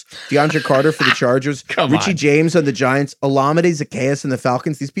Colts, DeAndre Carter for the Chargers, Richie James on the Giants, Olamide Zaccheaus and the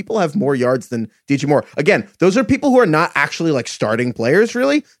Falcons. These people have more yards than DJ Moore. Again, those are people who are not actually like starting players,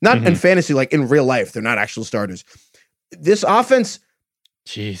 really. Not in fantasy, like in real life. They're not actual starters. This offense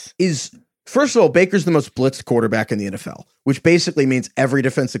is, first of all, Baker's the most blitzed quarterback in the NFL, which basically means every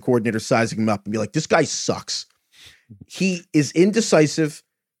defensive coordinator sizing him up and be like, this guy sucks. He is indecisive.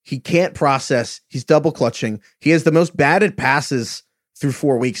 He can't process. He's double clutching. He has the most batted passes through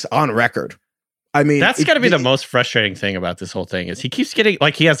 4 weeks on record. I mean, that's got to be the most frustrating thing about this whole thing is he keeps getting,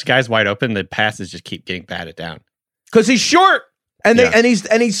 like, he has guys wide open. The passes just keep getting batted down because he's short and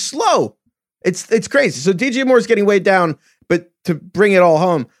he's slow. It's crazy. So DJ Moore's getting weighed down, but to bring it all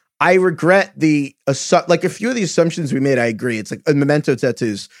home, I regret like a few of the assumptions we made. I agree. It's like memento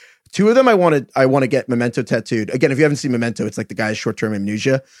tattoos. Two of them I want to get Memento tattooed. Again, if you haven't seen Memento, it's like the guy's short-term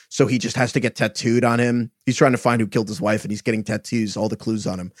amnesia. So he just has to get tattooed on him. He's trying to find who killed his wife, and he's getting tattoos, all the clues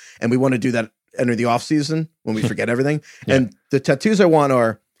on him. And we want to do that enter the off season when we forget everything. Yeah. And the tattoos I want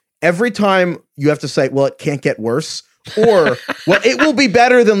are every time you have to say, well, it can't get worse, or, well, it will be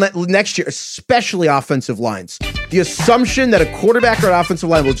better than next year, especially offensive lines. The assumption that a quarterback or an offensive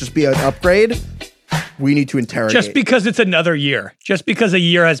line will just be an upgrade, we need to interrogate. Just because it's another year, just because a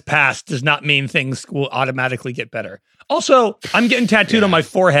year has passed does not mean things will automatically get better. Also, I'm getting tattooed on my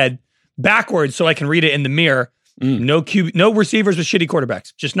forehead backwards so I can read it in the mirror. No receivers with shitty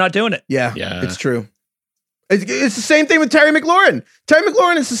quarterbacks. Just not doing it. Yeah. It's true. It's the same thing with Terry McLaurin. Terry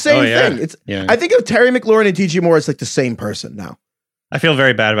McLaurin is the same thing. I think of Terry McLaurin and DJ Moore as like the same person now. I feel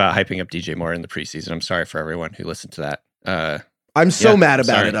very bad about hyping up DJ Moore in the preseason. I'm sorry for everyone who listened to that. I'm so mad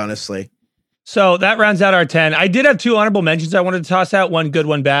about it, honestly. So that rounds out our 10. I did have 2 honorable mentions I wanted to toss out, one good,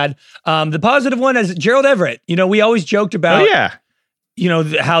 one bad. The positive one is Gerald Everett. We always joked about,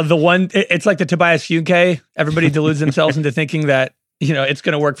 how the one, it's like the Tobias Funke. Everybody deludes themselves into thinking that, it's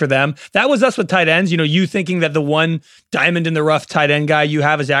going to work for them. That was us with tight ends. You thinking that the one diamond in the rough tight end guy you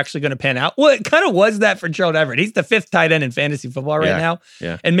have is actually going to pan out. Well, it kind of was that for Gerald Everett. He's the 5th tight end in fantasy football right now.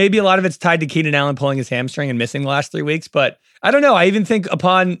 Yeah. And maybe a lot of it's tied to Keenan Allen pulling his hamstring and missing the last 3 weeks. But I don't know. I even think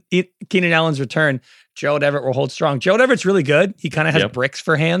upon Keenan Allen's return, Gerald Everett will hold strong. Gerald Everett's really good. He kind of has bricks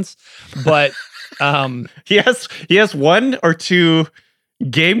for hands, but he has 1 or 2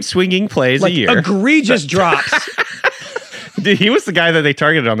 game swinging plays a year. Egregious drops. Dude, he was the guy that they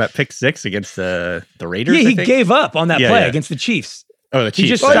targeted on that pick 6 against the Raiders. Yeah, he gave up on that play against the Chiefs. Oh, the Chiefs. He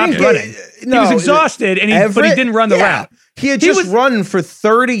just stopped running. He was exhausted, but he didn't run the route. He had just run for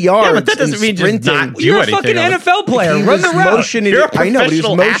 30 yards. Yeah, but that doesn't mean just not do You're anything. You're a fucking NFL player. Run the route. I know, but he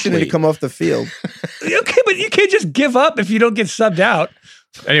was motioning to come off the field. Okay, but you can't just give up if you don't get subbed out.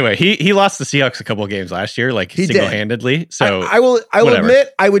 Anyway, he lost the Seahawks a couple of games last year, single-handedly. So I will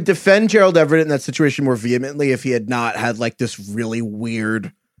admit I would defend Gerald Everett in that situation more vehemently if he had not had this really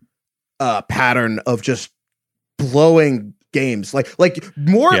weird pattern of just blowing games. Like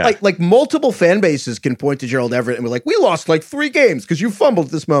multiple fan bases can point to Gerald Everett and be like, we lost 3 games because you fumbled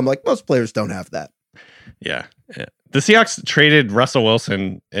at this moment. Most players don't have that. Yeah. The Seahawks traded Russell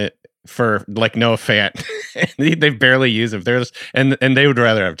Wilson for Noah Fant. They barely use him. And they would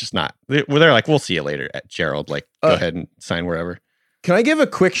rather have just not. They're like, we'll see you later at Gerald. Go ahead and sign wherever. Can I give a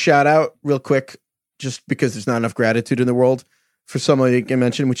quick shout out real quick, just because there's not enough gratitude in the world for someone you can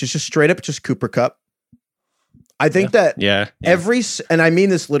mention, which is just straight up just Cooper Kupp. I think that and I mean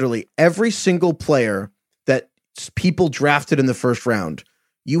this literally, every single player that people drafted in the first round,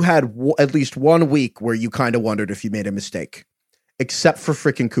 you had at least 1 week where you kind of wondered if you made a mistake. Except for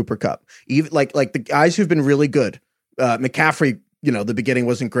freaking Cooper Kupp. Even like the guys who've been really good. McCaffrey, the beginning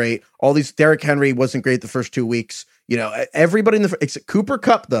wasn't great. All these, Derrick Henry wasn't great the first 2 weeks. Everybody except Cooper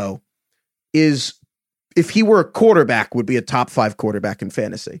Kupp, though, is, if he were a quarterback, would be a top 5 quarterback in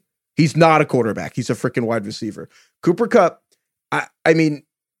fantasy. He's not a quarterback. He's a freaking wide receiver. Cooper Kupp, I mean,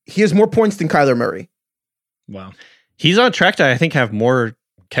 he has more points than Kyler Murray. Wow. He's on track to, I think, have more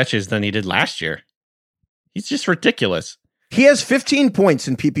catches than he did last year. He's just ridiculous. He has 15 points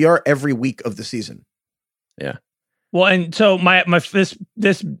in PPR every week of the season. Yeah. Well, and so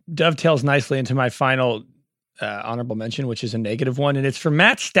this dovetails nicely into my final honorable mention, which is a negative one, and it's for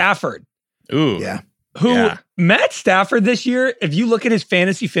Matt Stafford. Ooh. Yeah. Matt Stafford this year, if you look at his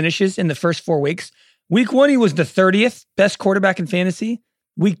fantasy finishes in the first 4 weeks, week 1, he was the 30th best quarterback in fantasy.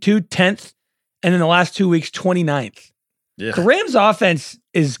 Week 2, 10th. And then the last 2 weeks, 29th. Yeah. The Rams offense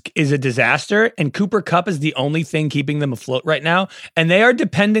is a disaster, and Cooper Kupp is the only thing keeping them afloat right now. And they are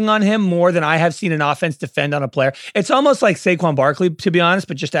depending on him more than I have seen an offense defend on a player. It's almost like Saquon Barkley, to be honest,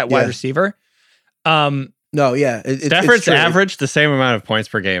 but just at wide receiver. Stafford's averaged the same amount of points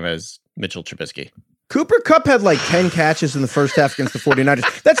per game as Mitchell Trubisky. Cooper Kupp had 10 catches in the first half against the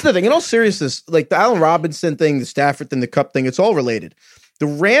 49ers. That's the thing. In all seriousness, the Allen Robinson thing, the Stafford thing, the Kupp thing, it's all related. The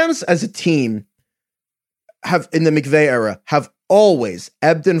Rams as a team have, in the McVay era, have always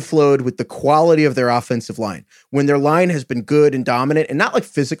ebbed and flowed with the quality of their offensive line. When their line has been good and dominant, and not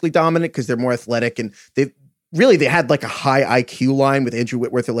physically dominant because they're more athletic, and they had a high IQ line with Andrew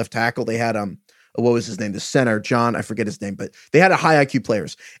Whitworth at left tackle. They had what was his name? The center, John, I forget his name, but they had a high IQ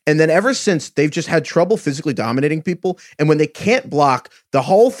players. And then ever since, they've just had trouble physically dominating people. And when they can't block, the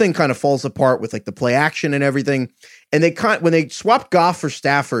whole thing kind of falls apart with the play action and everything. And when they swapped Goff for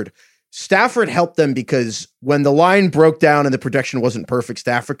Stafford helped them because when the line broke down and the protection wasn't perfect,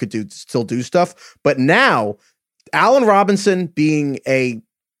 Stafford could still do stuff. But now, Allen Robinson being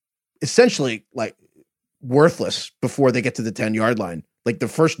essentially worthless before they get to the 10-yard line, the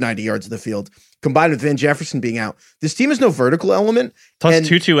first 90 yards of the field, combined with Van Jefferson being out, this team has no vertical element. Plus,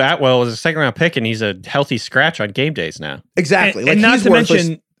 Tutu Atwell was a second-round pick, and he's a healthy scratch on game days now. Exactly. And not to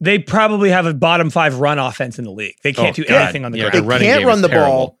mention, they probably have a bottom 5 run offense in the league. They can't do anything on the ground. They can't run the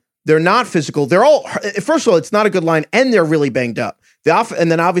ball. They're not physical. They're all, first of all, it's not a good line, and they're really banged up.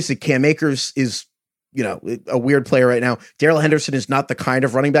 And then obviously Cam Akers is, a weird player right now. Darrell Henderson is not the kind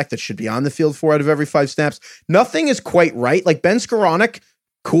of running back that should be on the field 4 out of every 5 snaps. Nothing is quite right. Ben Skoranek,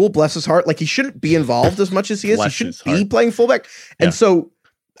 cool, bless his heart. He shouldn't be involved as much as he is. He shouldn't be playing fullback. And so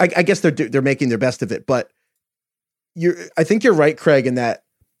I guess they're making their best of it. But I think you're right, Craig, in that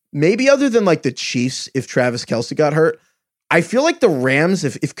maybe other than the Chiefs, if Travis Kelce got hurt, I feel like the Rams,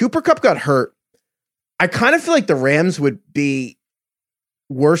 if Cooper Kupp got hurt, I kind of feel like the Rams would be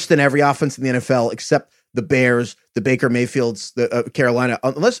worse than every offense in the NFL, except the Bears, the Baker Mayfields, the Carolina,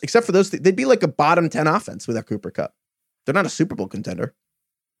 except for those, they'd be like a bottom 10 offense without Cooper Kupp. They're not a Super Bowl contender.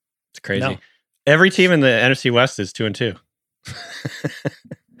 It's crazy. No. Every team in the NFC West is 2-2.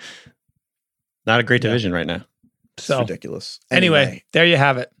 Not a great division right now. It's So ridiculous. anyway, there you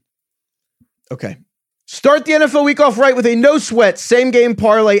have it. Okay. Start the NFL week off right with a no sweat same game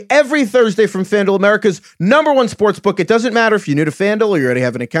parlay every Thursday from FanDuel, America's #1 sports book. It doesn't matter if you're new to FanDuel or you already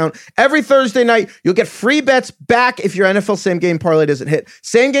have an account. Every Thursday night, you'll get free bets back if your NFL same game parlay doesn't hit.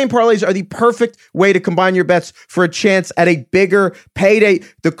 Same game parlays are the perfect way to combine your bets for a chance at a bigger payday.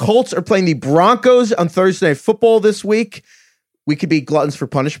 The Colts are playing the Broncos on Thursday Night Football this week. We could be gluttons for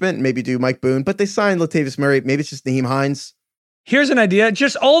punishment and maybe do Mike Boone, but they signed Latavius Murray. Maybe it's just Nyheim Hines. Here's an idea.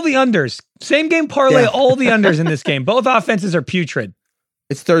 Just all the unders. Same game parlay, all the unders in this game. Both offenses are putrid.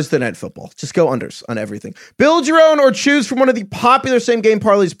 It's Thursday Night Football. Just go unders on everything. Build your own or choose from one of the popular same-game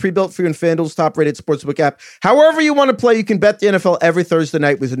parlays pre-built for you in FanDuel's top-rated sportsbook app. However you want to play, you can bet the NFL every Thursday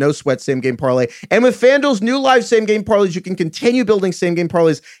night with a no-sweat same-game parlay. And with FanDuel's new live same-game parlays, you can continue building same-game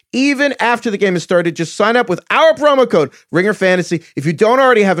parlays even after the game has started. Just sign up with our promo code, RingerFantasy. If you don't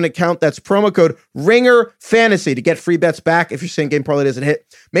already have an account, that's promo code RingerFantasy to get free bets back if your same-game parlay doesn't hit.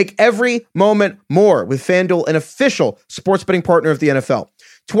 Make every moment more with FanDuel, an official sports betting partner of the NFL.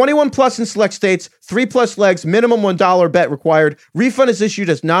 21 plus in select states, 3+ legs, minimum $1 bet required. Refund is issued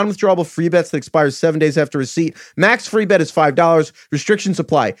as non-withdrawable free bets that expires 7 days after receipt. Max free bet is $5. Restrictions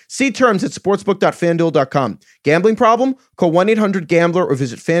apply. See terms at sportsbook.fanduel.com. Gambling problem? Call 1-800-GAMBLER or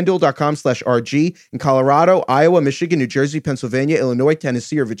visit fanduel.com/RG. In Colorado, Iowa, Michigan, New Jersey, Pennsylvania, Illinois,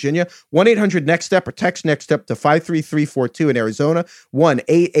 Tennessee, or Virginia, 1-800-NEXT-STEP or text NEXT-STEP to 53342 in Arizona,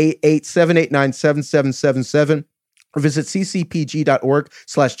 1-888-789-7777. Or visit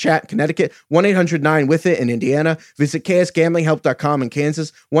ccpg.org/chat in Connecticut, 1-800-9-WITH-IT in Indiana. Visit ksgamblinghelp.com in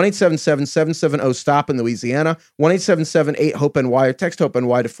Kansas, 1-877-770-STOP in Louisiana, 1-877-8-HOPE-NY or text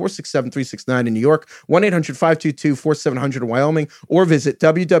HOPE-NY to 467-369 in New York, 1-800-522-4700 in Wyoming, or visit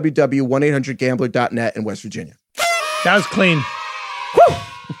www.1800gambler.net in West Virginia. That was clean. Woo!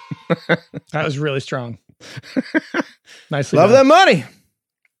 That was really strong. Nicely Love done. that money.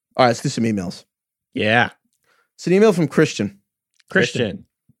 All right, let's do some emails. Yeah. It's an email from Christian. Christian.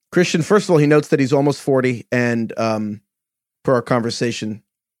 First of all, he notes that he's almost 40, and per our conversation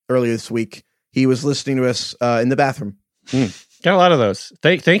earlier this week, he was listening to us in the bathroom. Got a lot of those.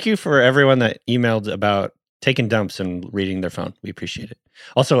 Thank you for everyone that emailed about taking dumps and reading their phone. We appreciate it.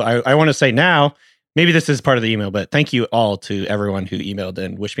 Also, I want to say now, maybe this is part of the email, but thank you all to everyone who emailed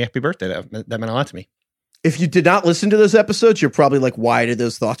and wished me happy birthday. That meant a lot to me. If you did not listen to those episodes, you're probably like, why did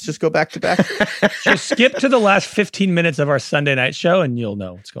those thoughts just go back to back? Just skip to the last 15 minutes of our Sunday night show and you'll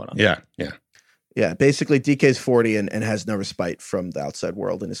know what's going on. Yeah. Yeah, basically DK's 40 and has no respite from the outside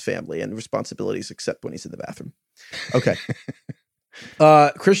world and his family and responsibilities except when he's in the bathroom. Okay.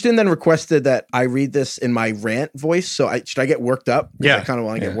 Christian then requested that I read this in my rant voice. So should I get worked up? Yeah. I kind of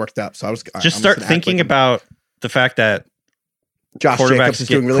want to get worked up. So Just start thinking about the fact that Josh Jacobs is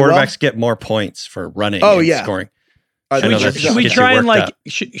doing really well. Quarterbacks get more points for running and scoring. Should we try and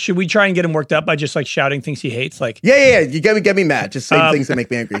should we try and get him worked up by just like shouting things he hates? Like, yeah. You get me mad. Just saying things that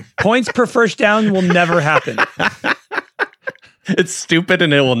make me angry. Points per first down will never happen. It's stupid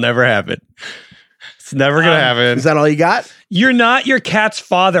and it will never happen. It's never going to happen. Is that all you got? You're not your cat's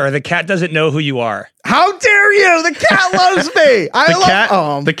father. The cat doesn't know who you are. How dare you? The cat loves me.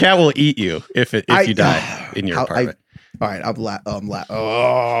 The cat will eat you if you die in your apartment. All right,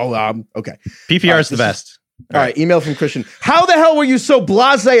 okay. PPR is the best. All right, email from Christian. How the hell were you so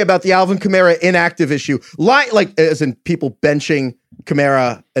blasé about the Alvin Kamara inactive issue? Like, as in people benching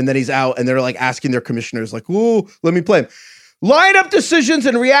Kamara and then he's out and they're like asking their commissioners, like, ooh, let me play him. Lineup decisions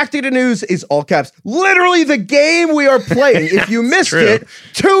and reacting to news is all caps. Literally the game we are playing. If you missed it,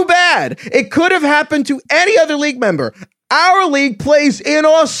 too bad. It could have happened to any other league member. Our league plays in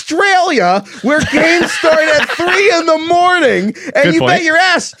Australia, where games start at 3 in the morning, and bet your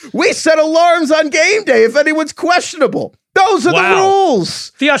ass we set alarms on game day if anyone's questionable. Those are the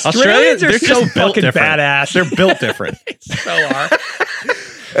rules. The Australians are so fucking different. badass. They're built different. So are.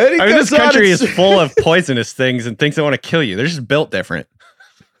 This country is full of poisonous things and things that want to kill you. They're just built different.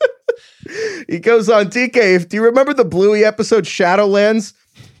 He goes on, DK, do you remember the Bluey episode Shadowlands?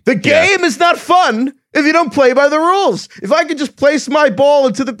 The game is not fun if you don't play by the rules. If I could just place my ball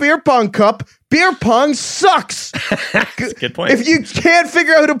into the beer pong cup, beer pong sucks. That's a good point. If you can't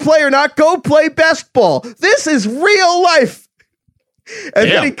figure out who to play or not, go play best ball. This is real life.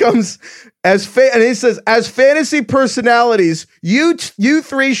 And then he comes and he says, as fantasy personalities, you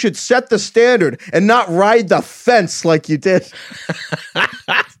three should set the standard and not ride the fence like you did.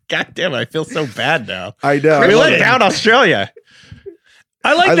 God damn it, I feel so bad now. I know. We let down Australia.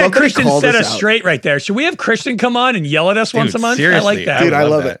 I like that Christian set us out. straight right there. Should we have Christian come on and yell at us once a month? Seriously, I like that. Dude, I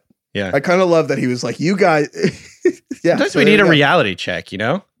love it. Yeah. I kind of love that he was like, you guys. Yeah. Sometimes we need a reality check, you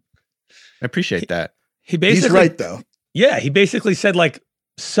know? I appreciate that. He basically, He's right, though. Yeah, he basically said, like,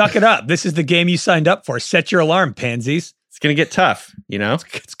 suck it up. This is the game you signed up for. Set your alarm, pansies. It's going to get tough, you know?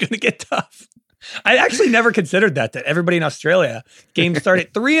 It's going to get tough. I actually never considered that everybody in Australia, games start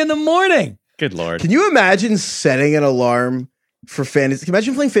at 3 a.m. Good Lord. Can you imagine setting an alarm for fantasy? Can you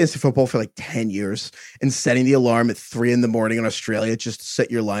imagine playing fantasy football for like 10 years and setting the alarm at 3 a.m. in Australia just to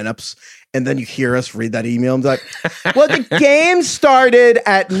set your lineups? And then you hear us read that email and be like, well, the game started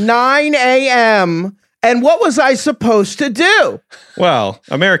at 9 a.m. And what was I supposed to do? Well,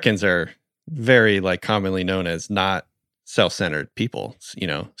 Americans are very like commonly known as not self-centered people, you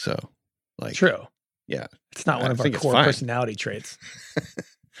know, so like. True. Yeah. It's not one of our core personality traits.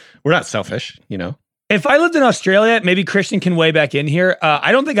 We're not selfish, you know. If I lived in Australia, maybe Christian can weigh back in here.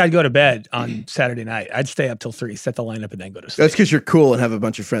 I don't think I'd go to bed on Saturday night. I'd stay up till 3, set the lineup, and then go to sleep. That's because you're cool and have a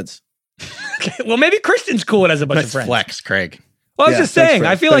bunch of friends. Okay, well, maybe Christian's cool and has a bunch of friends. Flex, Craig. Well, I was just saying,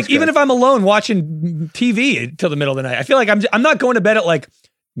 I feel like even if I'm alone watching TV until the middle of the night, I feel like I'm not going to bed at like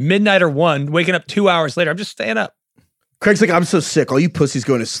midnight or 1, waking up 2 hours later. I'm just staying up. Craig's like, I'm so sick. All you pussies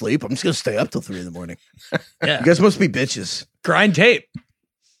going to sleep. I'm just going to stay up till 3 a.m. Yeah. You guys must be bitches. Grind tape.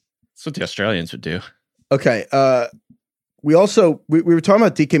 That's what the Australians would do. Okay. We also, we were talking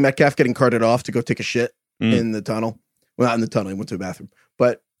about DK Metcalf getting carted off to go take a shit in the tunnel. Well, not in the tunnel. He went to the bathroom.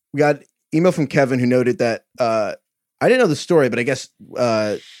 But we got email from Kevin who noted that, I didn't know the story, but I guess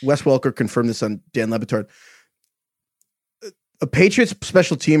Wes Welker confirmed this on Dan Le Batard. A Patriots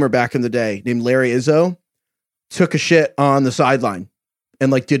special teamer back in the day named Larry Izzo took a shit on the sideline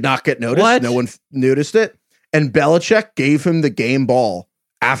and like did not get noticed. What? No one noticed it. And Belichick gave him the game ball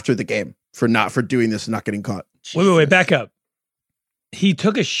after the game for doing this and not getting caught. Wait, back up. He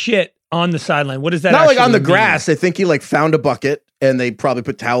took a shit on the sideline. What does that Not like on the mean? grass. I think he like found a bucket and they probably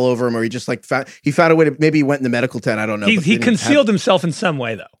put towel over him, or he just like found a way to, maybe he went in the medical tent. I don't know. He concealed himself in some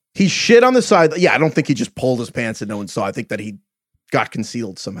way though. He shit on the side. Yeah, I don't think he just pulled his pants and no one saw. I think that he got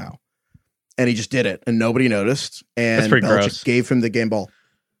concealed somehow. And he just did it and nobody noticed. And That's pretty Belichick gross. gave him the game ball.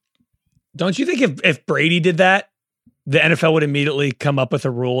 Don't you think if Brady did that, the NFL would immediately come up with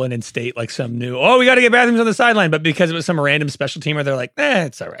a rule and instate like some new, we got to get bathrooms on the sideline, but because it was some random special teamer, they're like,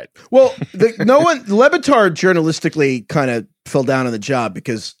 it's all right. Well, Le Batard journalistically kind of fell down on the job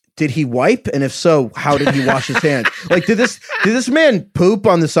because did he wipe? And if so, how did he wash his hands? Like, did this man poop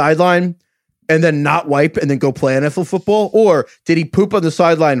on the sideline and then not wipe and then go play NFL football? Or did he poop on the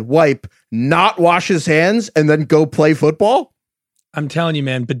sideline, wipe, not wash his hands and then go play football? I'm telling you,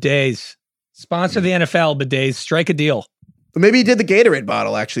 man, bidets. Sponsor the NFL, bidets. Strike a deal. But maybe he did the Gatorade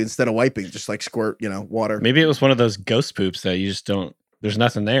bottle actually instead of wiping, just like squirt, water. Maybe it was one of those ghost poops that you just don't, there's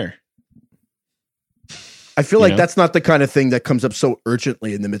nothing there. I feel like that's not the kind of thing that comes up so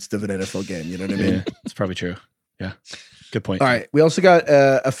urgently in the midst of an NFL game. You know what I mean? Yeah, that's probably true. Yeah. Good point. All right. We also got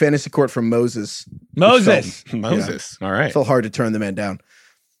a fantasy court from Moses. Moses. All right. It felt hard to turn the man down.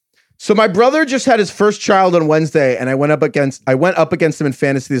 So my brother just had his first child on Wednesday, and I went up against him in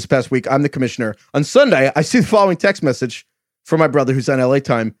fantasy this past week. I'm the commissioner. On Sunday, I see the following text message from my brother who's on LA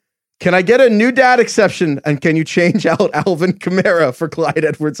time. Can I get a new dad exception, and can you change out Alvin Kamara for Clyde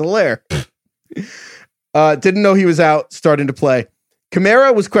Edwards-Helaire? Didn't know he was out, starting to play.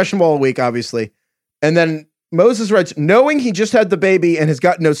 Kamara was questionable all week, obviously. And then Moses writes, knowing he just had the baby and has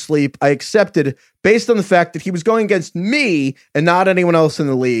got no sleep, I accepted based on the fact that he was going against me and not anyone else in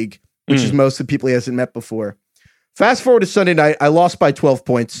the league, which is most of the people he hasn't met before. Fast forward to Sunday night, I lost by 12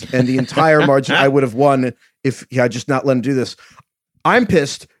 points and the entire margin I would have won if I just not let him do this. I'm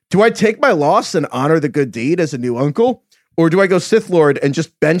pissed. Do I take my loss and honor the good deed as a new uncle? Or do I go Sith Lord and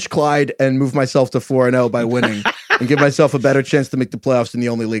just bench Clyde and move myself to 4-0 by winning and give myself a better chance to make the playoffs in the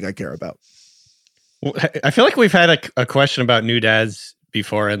only league I care about? Well, I feel like we've had a question about new dads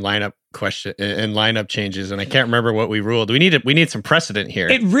before in lineup changes, and I can't remember what we ruled. We need some precedent here.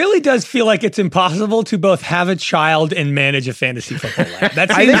 It really does feel like it's impossible to both have a child and manage a fantasy football league.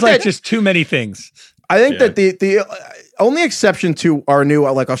 That seems like just too many things. I think that the only exception to our new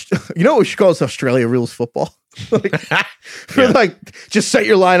what we should call this Australia rules football. Just set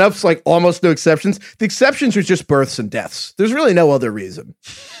your lineups like almost no exceptions. The exceptions are just births and deaths. There's really no other reason.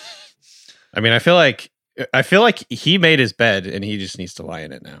 I mean, I feel like he made his bed and he just needs to lie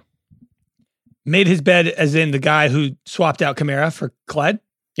in it now. Made his bed as in the guy who swapped out Kamara for Clyde?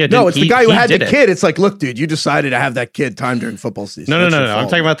 Yeah, no, it's the guy who had the kid. It's like, look, dude, you decided to have that kid time during football season. No. I'm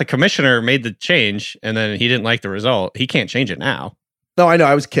talking about the commissioner made the change and then he didn't like the result. He can't change it now. No, I know.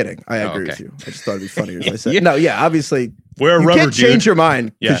 I was kidding. I agree with you. I just thought it'd be funnier if I said. Yeah. No, yeah, obviously. We're a you rubber can't dude. change your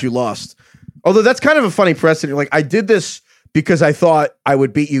mind because you lost. Although that's kind of a funny precedent. Like, I did this because I thought I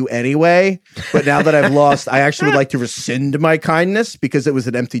would beat you anyway. But now that I've lost, I actually would like to rescind my kindness because it was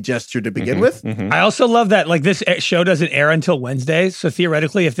an empty gesture to begin with. I also love that, like, this show doesn't air until Wednesdays. So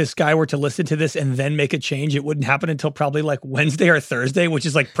theoretically, if this guy were to listen to this and then make a change, it wouldn't happen until probably like Wednesday or Thursday, which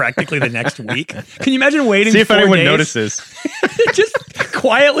is like practically the next week. Can you imagine waiting? See if 4 anyone days? notices. Just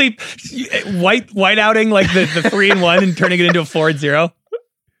quietly white outing like the 3-1 and turning it into a 4-0.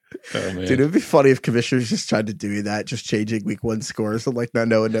 Oh, man. Dude, it would be funny if commissioners just tried to do that, just changing week 1 scores and like not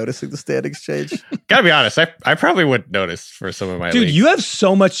no one noticing the standings change. Gotta be honest, I probably wouldn't notice for some of my Dude, leagues. you have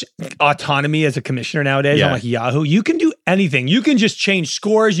so much autonomy as a commissioner nowadays on like Yahoo. You can do anything. You can just change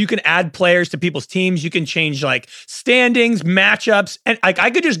scores. You can add players to people's teams. You can change like standings, matchups. And like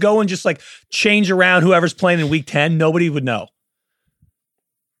I could just go and just like change around whoever's playing in week 10. Nobody would know.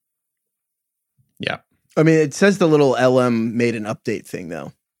 Yeah. I mean, it says the little LM made an update thing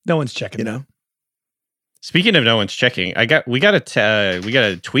though. No one's checking. You know? Speaking of no one's checking, we got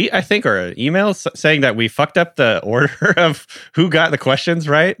a tweet, I think, or an email saying that we fucked up the order of who got the questions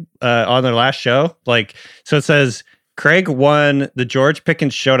right on their last show. Like, so it says Craig won the George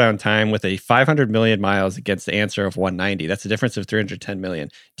Pickens showdown time with a 500 million miles against the answer of 190. That's a difference of 310 million.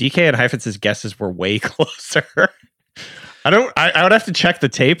 DK and Heifetz's guesses were way closer. I would have to check the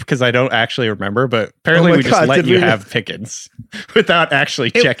tape because I don't actually remember, but apparently we just let you have Pickens without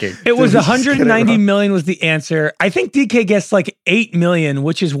actually checking. It was 190 million was the answer. I think DK guessed like 8 million,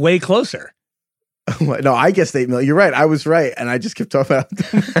 which is way closer. No, I guessed 8 million. You're right. I was right. And I just kept talking about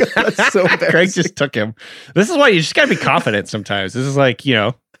that's so embarrassing. Craig just took him. This is why you just got to be confident sometimes. This is like, you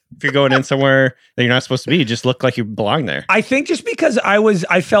know, if you're going in somewhere that you're not supposed to be, you just look like you belong there. I think just because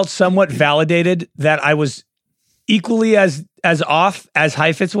I felt somewhat validated that I was equally as off as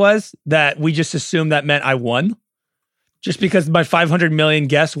Heifetz was, that we just assumed that meant I won, just because my 500 million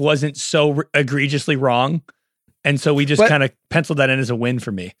guess wasn't so egregiously wrong, and so we just kind of penciled that in as a win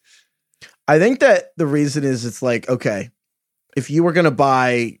for me. I think that the reason is it's like, okay, if you were gonna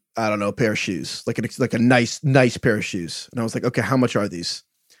buy, I don't know, a pair of shoes, like a nice pair of shoes, and I was like, okay, how much are these?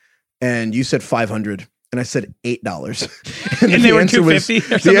 And you said 500, and I said $8, and they were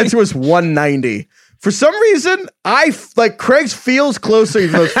 $250. The answer was 190. For some reason, Craig's feels closer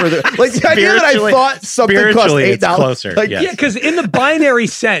even though it's further. Like the idea that I thought something cost $8. Closer. Like, yeah, because in the binary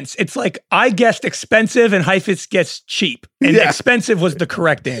sense, it's like I guessed expensive and Heifetz gets cheap. And expensive was the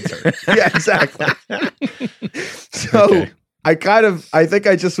correct answer. Yeah, exactly. So I think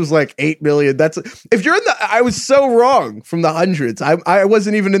I just was like 8 million. That's if you're in I was so wrong from the hundreds. I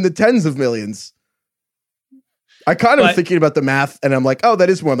wasn't even in the tens of millions. I kind of was thinking about the math and I'm like, oh, that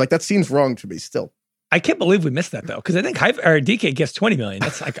is more. I'm like, that seems wrong to me still. I can't believe we missed that though, because I think DK gets 20 million.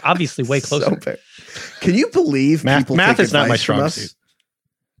 That's like obviously way closer. So can you believe people math take is not my advice from strong us? suit.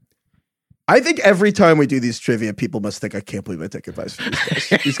 I think every time we do these trivia, people must think I can't believe I take advice from these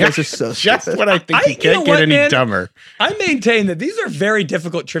guys. These guys are so just stupid. when I think you can't get any dumber. I maintain that these are very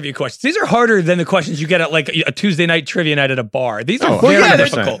difficult trivia questions. These are harder than the questions you get at like a Tuesday night trivia night at a bar. These are very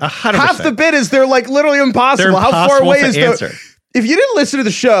difficult. 100%. Half the bit is they're like literally impossible. How far away is the? If you didn't listen to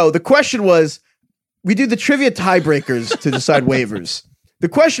the show, the question was, we do the trivia tiebreakers to decide waivers. The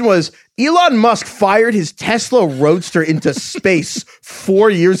question was, Elon Musk fired his Tesla Roadster into space 4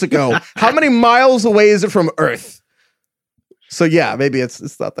 years ago. How many miles away is it from Earth? So yeah, maybe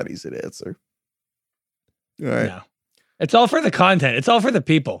it's not that easy to answer. All right. No. It's all for the content. It's all for the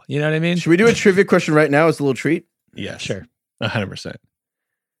people. You know what I mean? Should we do a trivia question right now as a little treat? Yeah, sure. 100%.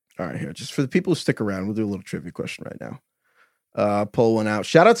 All right, here. Just for the people who stick around, we'll do a little trivia question right now. Pull one out.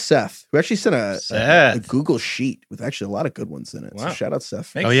 Shout out Seth, who actually sent a Google sheet with actually a lot of good ones in it. Wow. So shout out Seth.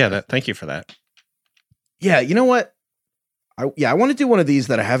 Thanks, Seth. Thank you for that. Yeah, you know what? I want to do one of these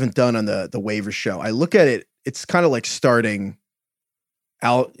that I haven't done on the waiver show. I look at it, it's kind of like starting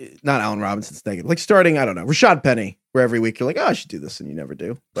not Allen Robinson's negative, like starting, I don't know, Rashad Penny, where every week you're like, oh, I should do this, and you never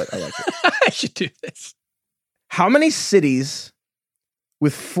do, but I like it. I should do this. How many cities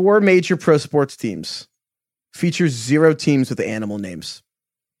with 4 major pro sports teams features 0 teams with animal names?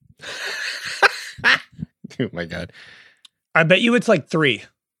 Oh my God. I bet you it's like 3.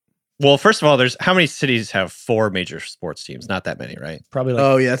 Well, first of all, there's how many cities have 4 major sports teams? Not that many, right? Probably like,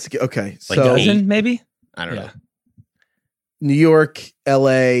 oh yeah, that's okay. Like so, a dozen, maybe? I don't know. New York,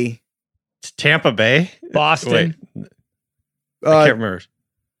 LA, Tampa Bay, Boston. Wait, I can't remember.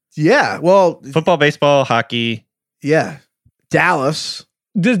 Yeah, well, football, baseball, hockey. Yeah, Dallas.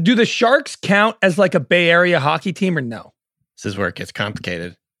 Do the Sharks count as like a Bay Area hockey team or no? This is where it gets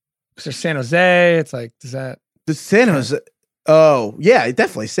complicated. Is there San Jose? It's like, does that... The San Jose... Oh, yeah,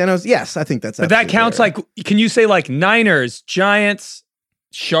 definitely. San Jose. Yes, I think that's. But that counts. Right. Like, can you say like Niners, Giants,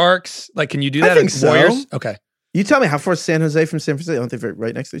 Sharks? Like, can you do that? I think so. Warriors? Okay. You tell me, how far is San Jose from San Francisco? Aren't they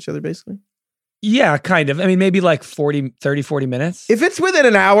right next to each other, basically? Yeah, kind of. I mean, maybe like 40 minutes. If it's within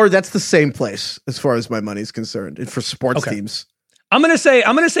an hour, that's the same place as far as my money's concerned. And for sports teams. I'm gonna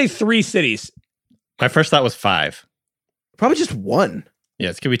say 3 cities. My first thought was 5. Probably just 1. Yeah,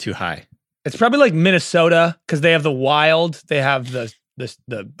 it's gonna be too high. It's probably like Minnesota because they have the Wild. They have the Vikings.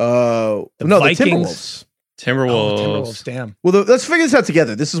 the Timberwolves. Timberwolves. Damn. Well, let's figure this out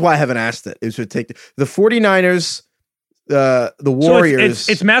together. This is why I haven't asked it. Is to take the 49ers, the Warriors.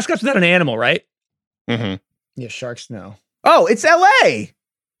 So it's mascots without an animal, right? Mm-hmm. Yeah, Sharks. No. Oh, it's LA.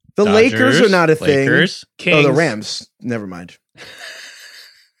 The Dodgers, Lakers are not a thing. Lakers. Kings. Oh, the Rams. Never mind.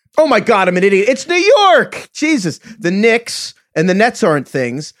 Oh my God, I'm an idiot. It's New York. Jesus. The Knicks and the Nets aren't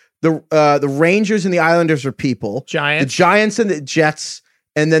things. The Rangers and the Islanders are people. Giants. The Giants and the Jets,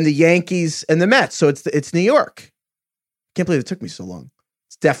 and then the Yankees and the Mets. So it's New York. Can't believe it took me so long.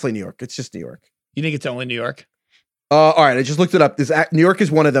 It's definitely New York. It's just New York. You think it's only New York? All right, I just looked it up. New York is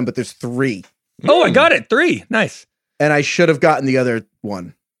one of them, but there's 3. Oh, I got it. 3. Nice. And I should have gotten the other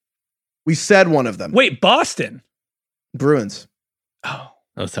one. We said one of them. Wait, Boston. Bruins. Oh,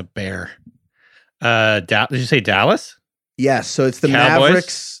 it's a bear. Did you say Dallas? Yes. So it's the Cowboys?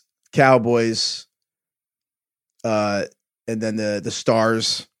 Mavericks, Cowboys, and then the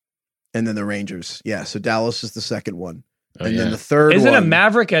Stars, and then the Rangers. Yeah. So Dallas is the second one, and then the third. Isn't one, a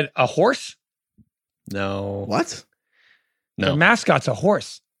Maverick a horse? No. What? No. Their mascot's a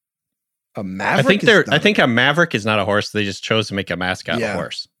horse. A Maverick. I think a Maverick is not a horse. They just chose to make a mascot a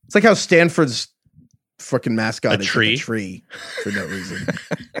horse. It's like how Stanford's freaking mascot is tree. like a tree for no reason.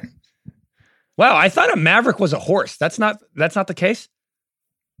 Wow, I thought a Maverick was a horse. That's not the case.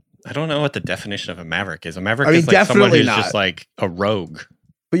 I don't know what the definition of a Maverick is. A Maverick is like someone who's just like a rogue.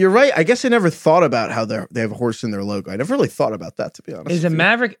 But you're right. I guess I never thought about how they have a horse in their logo. I never really thought about that, to be honest. Is a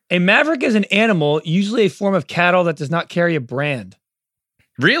Maverick is an animal, usually a form of cattle that does not carry a brand.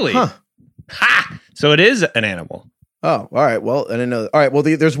 Really? Huh. Ha! So it is an animal. Oh, all right. Well, I didn't know. All right. Well,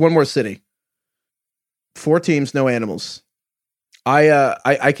 there's one more city. 4 teams, no animals.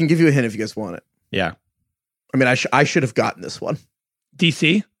 I can give you a hint if you guys want it. Yeah. I mean, I should have gotten this one.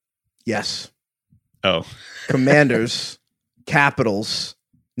 DC? Yes. Oh. Commanders, Capitals,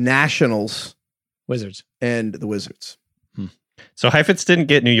 Nationals, Wizards, and the Wizards. So Heifetz didn't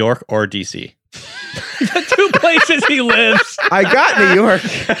get New York or DC. The 2 places he lives. I got New York.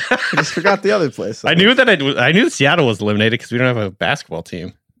 I just forgot the other place. I knew Seattle was eliminated because we don't have a basketball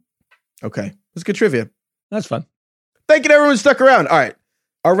team. Okay. It was good trivia. That's fun. Thank you to everyone who stuck around. All right.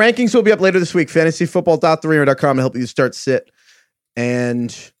 Our rankings will be up later this week. Fantasyfootball.theringer.com to help you start sit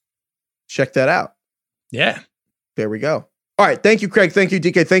and check that out. Yeah. There we go. All right. Thank you, Craig. Thank you,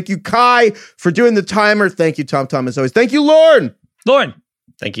 DK. Thank you, Kai, for doing the timer. Thank you, Tom, as always. Thank you, Lauren.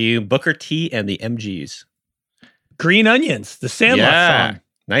 Thank you, Booker T and the MGs. Green Onions, the Sandlot song.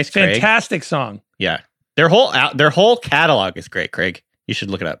 Nice, Craig. Fantastic song. Yeah. Their whole catalog is great, Craig. You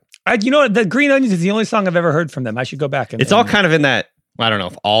should look it up. You know what? The Green Onions is the only song I've ever heard from them. I should go back. It's all kind of in that, I don't know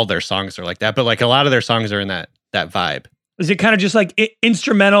if all their songs are like that, but like a lot of their songs are in that vibe. Is it kind of just like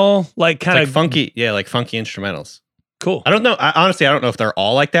instrumental, like kind of funky? Yeah, like funky instrumentals. Cool. I don't know. Honestly, I don't know if they're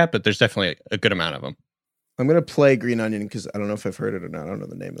all like that, but there's definitely a good amount of them. I'm going to play Green Onion because I don't know if I've heard it or not. I don't know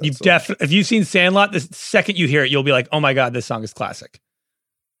the name of it. If you've seen Sandlot, the second you hear it, you'll be like, oh my God, this song is classic.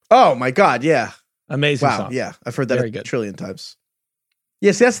 Oh my God. Yeah. Amazing wow, song. Yeah. I've heard that a trillion times.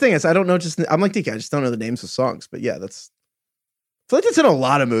 Yes, that's the thing is I don't know. I'm like DK. I just don't know the names of songs. But yeah, I feel like it's in a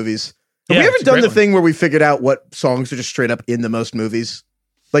lot of movies. Have we ever done the thing where we figured out what songs are just straight up in the most movies?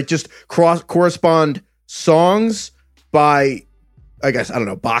 Like just correspond songs by, I guess, I don't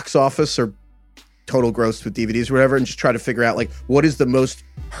know, box office or total gross with DVDs or whatever, and just try to figure out like what is the most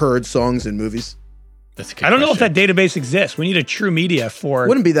heard songs in movies. That's a good I don't know if question. that database exists. We need a True Media for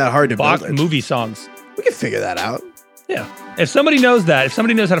Wouldn't be that hard to build it. movie songs. We can figure that out. Yeah. If somebody knows how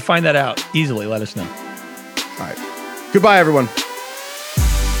to find that out, easily let us know. All right. Goodbye, everyone.